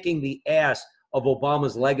the ass of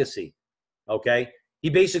Obama's legacy, okay? He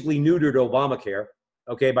basically neutered Obamacare,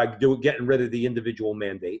 okay, by getting rid of the individual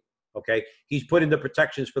mandate, okay? He's put in the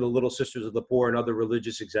protections for the Little Sisters of the Poor and other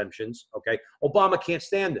religious exemptions, okay? Obama can't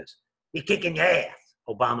stand this. He's kicking your ass,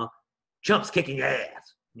 Obama. Trump's kicking your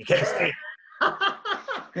ass. You can't stand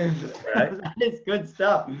it. Right? That is good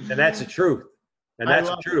stuff. And that's the truth. And that's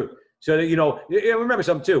the truth. So, you know, remember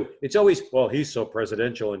something too. It's always, well, he's so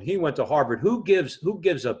presidential and he went to Harvard. Who gives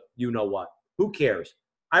a you know what? Who cares?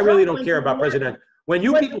 I really don't care about president. When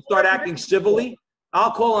you people start acting civilly,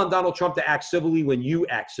 I'll call on Donald Trump to act civilly when you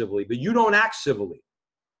act civilly, but you don't act civilly.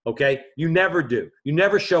 Okay? You never do. You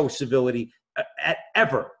never show civility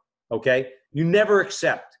ever. Okay? You never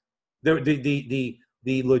accept the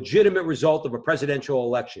legitimate result of a presidential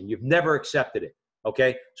election. You've never accepted it.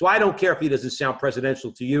 Okay? So I don't care if he doesn't sound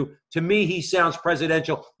presidential to you. To me, he sounds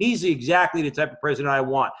presidential. He's exactly the type of president I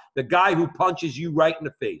want. The guy who punches you right in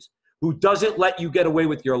the face, who doesn't let you get away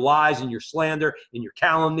with your lies and your slander and your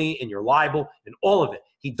calumny and your libel and all of it.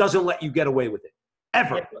 He doesn't let you get away with it,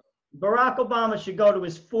 ever. Yeah, Barack Obama should go to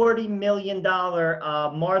his $40 million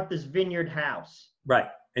Martha's Vineyard house. Right.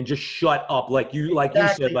 And just shut up, like you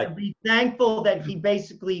said. Like, be thankful that he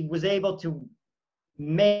basically was able to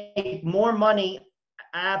make more money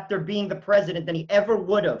after being the president than he ever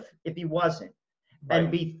would have if he wasn't. Right.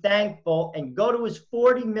 And be thankful and go to his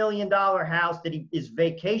 $40 million house that is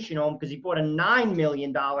vacation home, because he bought a $9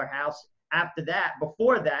 million house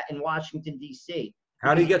before that in Washington, D.C.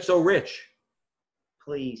 How did he get so rich?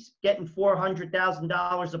 Please, getting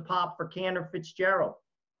 $400,000 a pop for Cantor Fitzgerald.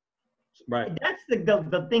 Right. That's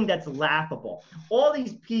the thing that's laughable. All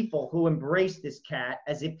these people who embrace this cat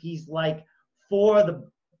as if he's like for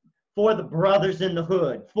the brothers in the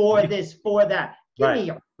hood, for this, for that. Give me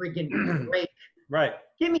a freaking break. Right.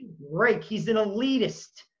 Give me a break. He's an elitist.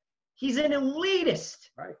 He's an elitist.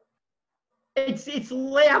 Right. It's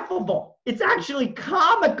laughable. It's actually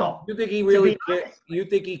comical. You think he really you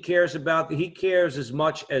think he cares he cares as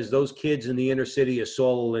much as those kids in the inner city as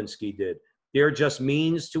Saul Alinsky did. They're just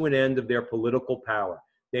means to an end of their political power.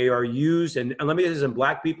 They are used, and let me say this, and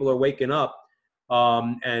black people are waking up,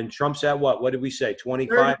 and Trump's at what? What did we say?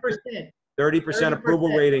 25%? 30% approval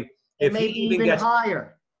rating. If he even gets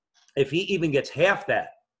higher. If he even gets half that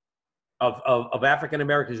of African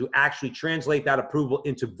Americans who actually translate that approval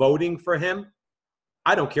into voting for him,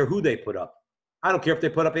 I don't care who they put up. I don't care if they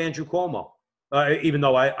put up Andrew Cuomo, even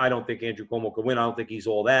though I don't think Andrew Cuomo could win. I don't think he's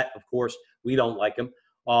all that. Of course, we don't like him.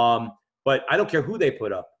 But I don't care who they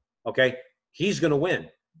put up, okay? He's going to win.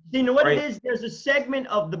 You know what it is? There's a segment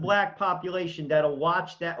of the black population that'll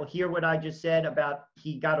watch that, will hear what I just said about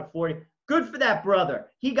he got a 40. Good for that brother.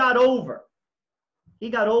 He got over. He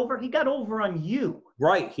got over on you.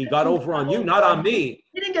 Right. He got over on you, not on me.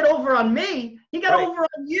 He didn't get over on me. He got over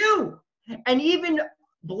on you. And even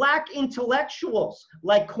black intellectuals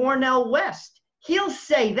like Cornel West, he'll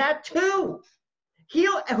say that too.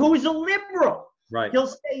 Who's a liberal. Right. He'll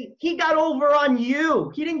say, he got over on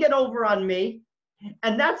you. He didn't get over on me.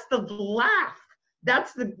 And that's the laugh.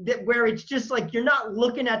 That's where it's just like you're not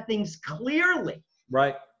looking at things clearly.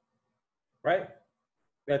 Right. Right.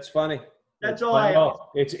 That's funny. That's all I know.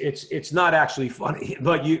 It's not actually funny,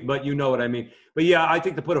 but you know what I mean. But yeah, I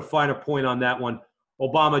think to put a finer point on that one,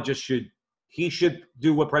 Obama he should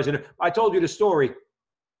do what President. I told you the story.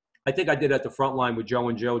 I think I did at the front line with Joe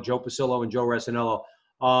Pasillo and Joe Resinello.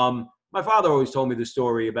 My father always told me the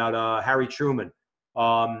story about Harry Truman.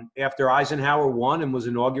 After Eisenhower won and was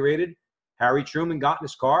inaugurated, Harry Truman got in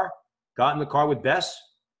the car with Bess,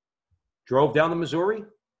 drove down the Missouri,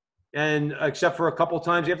 And except for a couple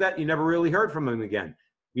times after that, you never really heard from him again.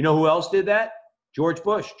 You know who else did that? George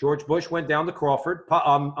Bush. George Bush went down to Crawford.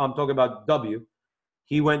 I'm talking about W.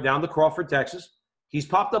 He went down to Crawford, Texas. He's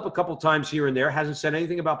popped up a couple times here and there, hasn't said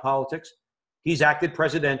anything about politics. He's acted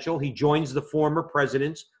presidential. He joins the former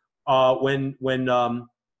presidents when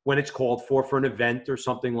it's called for an event or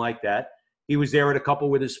something like that. He was there at a couple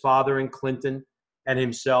with his father and Clinton and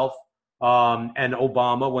himself and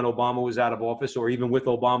Obama when Obama was out of office, or even with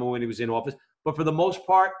Obama when he was in office. But for the most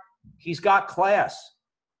part, he's got class.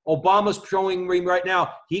 Obama's showing me right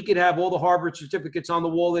now he could have all the Harvard certificates on the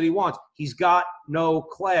wall that he wants. He's got no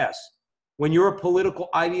class. When you're a political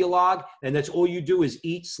ideologue and that's all you do is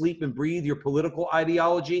eat, sleep, and breathe your political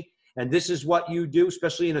ideology, and this is what you do,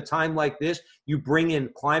 especially in a time like this, you bring in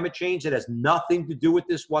climate change that has nothing to do with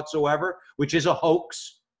this whatsoever, which is a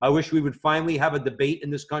hoax. I wish we would finally have a debate in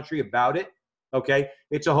this country about it. Okay?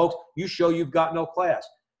 It's a hoax. You show you've got no class.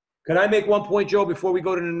 Can I make one point, Joe, before we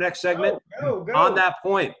go to the next segment? Go. On that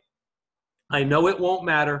point, I know it won't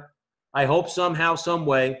matter. I hope somehow, some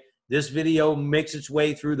way, this video makes its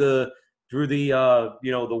way through the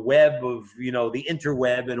the web of, the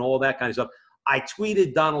interweb and all that kind of stuff. I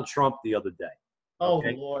tweeted Donald Trump the other day.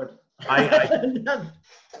 Okay? Oh, Lord.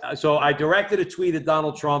 So I directed a tweet at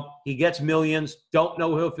Donald Trump. He gets millions. Don't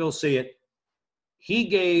know if he'll see it. He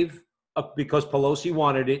gave, because Pelosi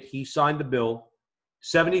wanted it, he signed the bill,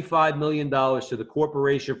 $75 million to the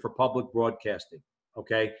Corporation for Public Broadcasting.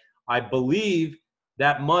 Okay? I believe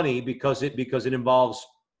that money, because it involves,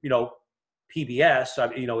 PBS,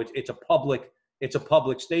 it's a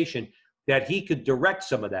public station, that he could direct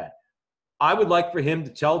some of that. I would like for him to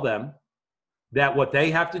tell them that what they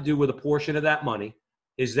have to do with a portion of that money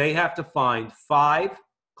is they have to find 10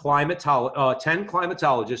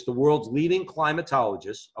 climatologists, the world's leading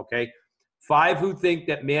climatologists, okay? 5 who think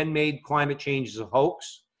that man-made climate change is a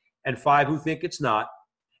hoax, and 5 who think it's not,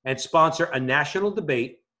 and sponsor a national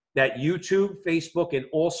debate that YouTube, Facebook, and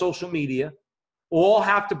all social media all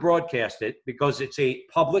have to broadcast it, because it's a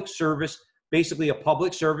public service, basically a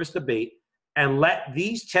public service debate, and let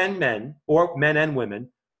these 10 men, or men and women,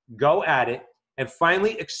 go at it and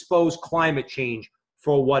finally expose climate change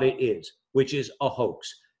for what it is, which is a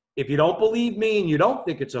hoax. If you don't believe me and you don't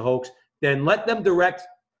think it's a hoax, then let them direct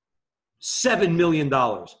 $7 million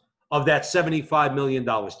of that $75 million,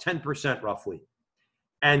 10% roughly,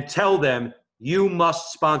 and tell them you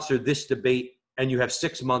must sponsor this debate and you have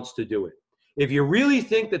 6 months to do it. If you really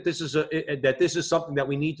think that this is something that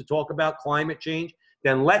we need to talk about, climate change,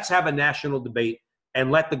 then let's have a national debate and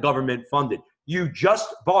let the government fund it. You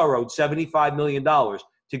just borrowed $75 million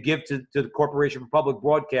to give to the Corporation for Public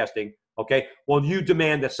Broadcasting, okay? Well, you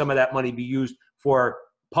demand that some of that money be used for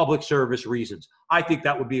public service reasons. I think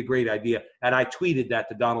that would be a great idea, and I tweeted that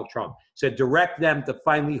to Donald Trump. Said direct them to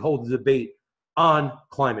finally hold the debate on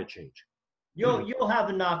climate change. You'll have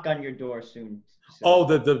a knock on your door soon. Oh,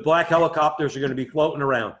 the black helicopters are going to be floating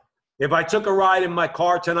around. If I took a ride in my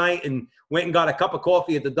car tonight and went and got a cup of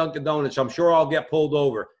coffee at the Dunkin' Donuts, I'm sure I'll get pulled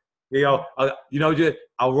over.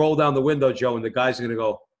 I'll roll down the window, Joe, and the guy's going to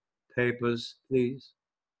go, "Papers, please."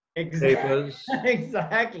 Exactly. Papers.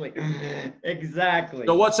 Exactly.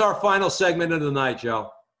 So what's our final segment of the night,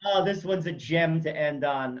 Joe? Oh, this one's a gem to end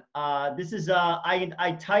on. This is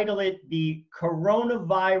I title it the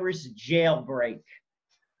Coronavirus Jailbreak.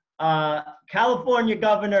 California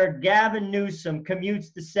Governor Gavin Newsom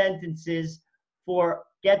commutes the sentences for,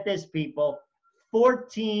 get this, people,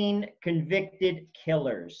 14 convicted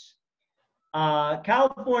killers.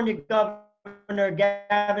 California Governor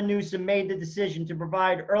Gavin Newsom made the decision to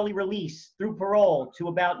provide early release through parole to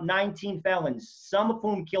about 19 felons, some of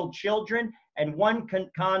whom killed children, and one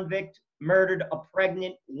convict murdered a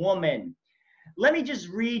pregnant woman. Let me just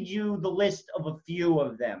read you the list of a few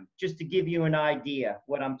of them, just to give you an idea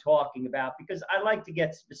what I'm talking about, because I like to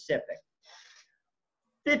get specific.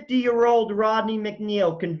 50-year-old Rodney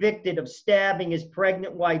McNeil, convicted of stabbing his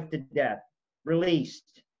pregnant wife to death,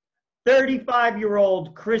 released.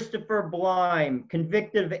 35-year-old Christopher Blime,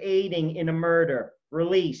 convicted of aiding in a murder,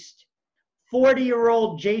 released.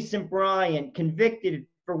 40-year-old Jason Bryant, convicted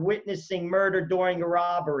for witnessing murder during a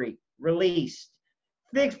robbery, released.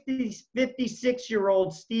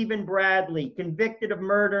 56-year-old Stephen Bradley, convicted of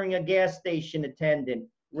murdering a gas station attendant,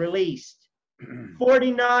 released.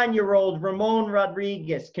 49-year-old Ramon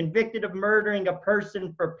Rodriguez, convicted of murdering a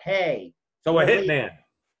person for pay. So a hitman.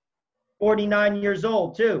 49 years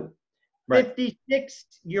old, too. Right.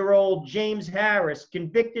 56-year-old James Harris,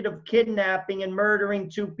 convicted of kidnapping and murdering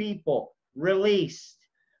 2 people, released.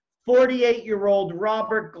 48-year-old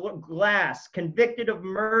Robert Glass, convicted of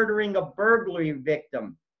murdering a burglary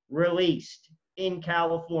victim, released. in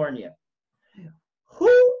California.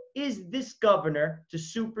 Who is this governor to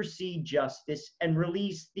supersede justice and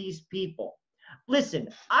release these people? Listen,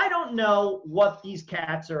 I don't know what these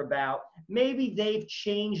cats are about. Maybe they've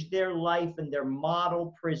changed their life and they're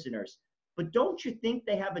model prisoners. But don't you think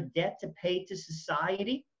they have a debt to pay to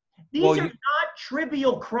society? These are not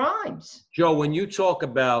trivial crimes. Joe, when you talk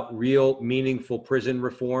about real meaningful prison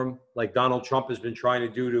reform, like Donald Trump has been trying to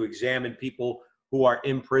do, to examine people who are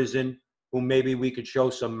in prison, who maybe we could show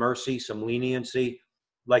some mercy, some leniency,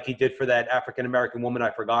 like he did for that African-American woman,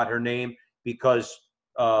 I forgot her name, because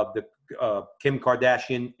Kim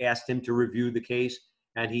Kardashian asked him to review the case,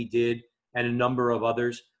 and he did, and a number of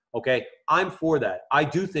others. Okay, I'm for that. I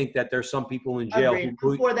do think that there's some people in jail. I'm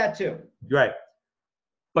for that too. Right.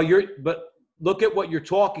 But look at what you're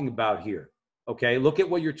talking about here. Okay, look at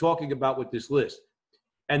what you're talking about with this list.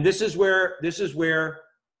 And this is where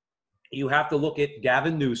you have to look at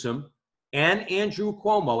Gavin Newsom and Andrew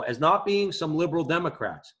Cuomo as not being some liberal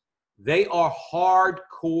Democrats. They are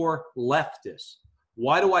hardcore leftists.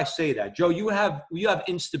 Why do I say that? Joe, you have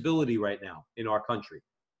instability right now in our country,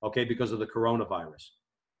 okay, because of the coronavirus.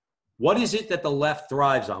 What is it that the left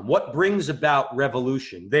thrives on? What brings about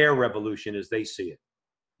revolution, their revolution as they see it?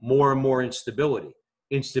 More and more instability.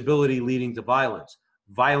 Instability leading to violence.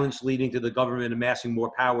 Violence leading to the government amassing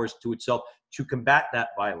more powers to itself to combat that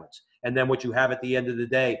violence. And then what you have at the end of the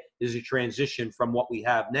day is a transition from what we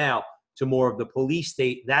have now to more of the police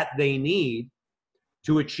state that they need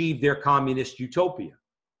to achieve their communist utopia.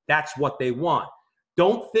 That's what they want.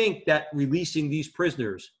 Don't think that releasing these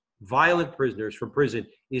prisoners, violent prisoners from prison,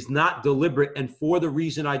 is not deliberate and for the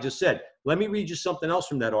reason I just said. Let me read you something else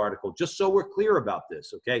from that article, just so we're clear about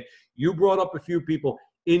this, okay? You brought up a few people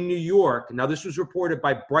in New York. Now, this was reported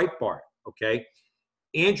by Breitbart, okay?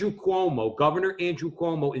 Andrew Cuomo, Governor Andrew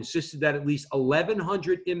Cuomo, insisted that at least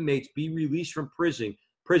 1,100 inmates be released from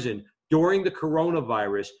prison during the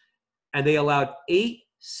coronavirus, and they allowed 8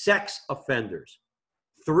 sex offenders,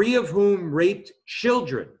 3 of whom raped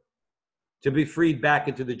children, to be freed back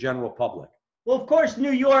into the general public. Well, of course,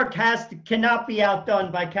 New York cannot be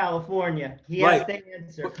outdone by California. He has to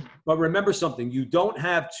answer. But remember something. You don't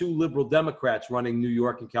have 2 liberal Democrats running New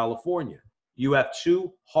York and California. You have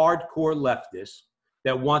 2 hardcore leftists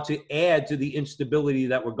that want to add to the instability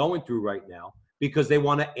that we're going through right now because they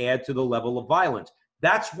want to add to the level of violence.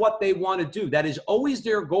 That's what they want to do. That is always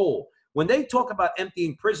their goal. When they talk about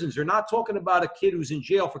emptying prisons, they're not talking about a kid who's in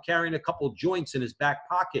jail for carrying a couple of joints in his back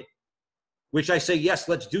pocket, which I say, yes,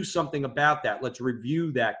 let's do something about that. Let's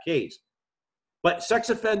review that case. But sex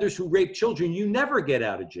offenders who rape children, you never get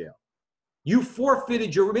out of jail. You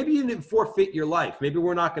forfeited maybe you didn't forfeit your life. Maybe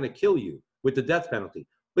we're not going to kill you with the death penalty,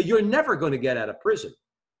 but you're never going to get out of prison.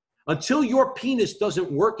 Until your penis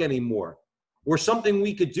doesn't work anymore, or something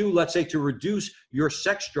we could do, let's say, to reduce your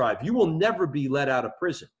sex drive, you will never be let out of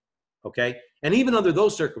prison, okay? And even under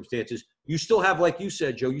those circumstances, you still have, like you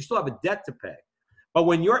said, Joe, you still have a debt to pay. But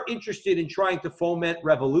when you're interested in trying to foment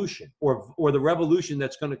revolution or the revolution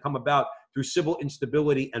that's going to come about through civil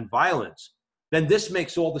instability and violence, then this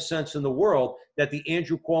makes all the sense in the world that the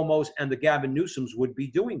Andrew Cuomos and the Gavin Newsoms would be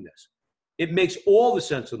doing this. It makes all the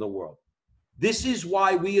sense in the world. This is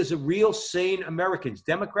why we as a real sane Americans,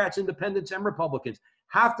 Democrats, Independents, and Republicans,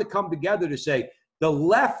 have to come together to say the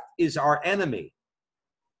left is our enemy.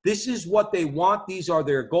 This is what they want. These are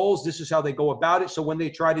their goals. This is how they go about it. So when they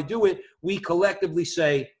try to do it, we collectively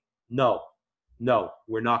say, no,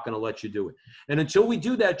 we're not going to let you do it. And until we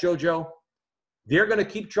do that, JoJo, they're going to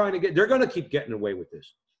keep they're going to keep getting away with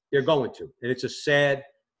this. They're going to. And it's a sad,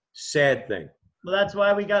 sad thing. Well, that's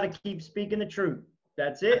why we got to keep speaking the truth.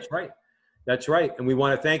 That's it. That's right. That's right. And we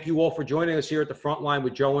want to thank you all for joining us here at the front line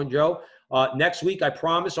with Joe and Joe. Next week, I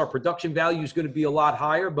promise our production value is going to be a lot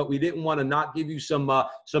higher, but we didn't want to not give you some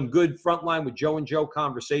good frontline with Joe and Joe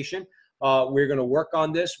conversation. We're going to work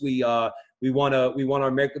on this. We want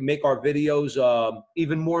to make our videos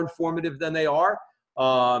even more informative than they are,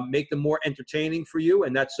 make them more entertaining for you,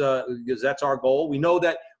 and that's because that's our goal. We know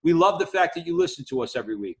that we love the fact that you listen to us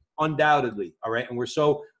every week, undoubtedly. All right, and we're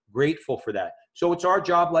so grateful for that. So it's our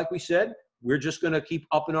job, like we said. We're just going to keep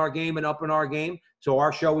upping our game and upping our game so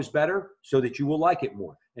our show is better so that you will like it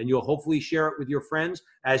more. And you'll hopefully share it with your friends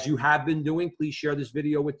as you have been doing. Please share this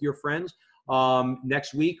video with your friends.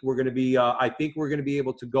 Next week, we're going to be, I think we're going to be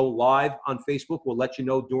able to go live on Facebook. We'll let you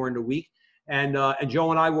know during the week. And Joe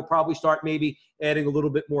and I will probably start maybe adding a little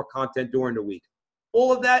bit more content during the week.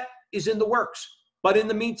 All of that is in the works. But in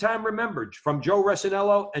the meantime, remember, from Joe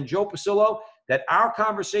Resinello and Joe Pasillo, that our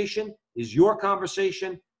conversation is your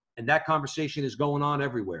conversation. And that conversation is going on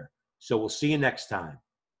everywhere. So we'll see you next time.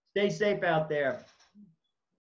 Stay safe out there.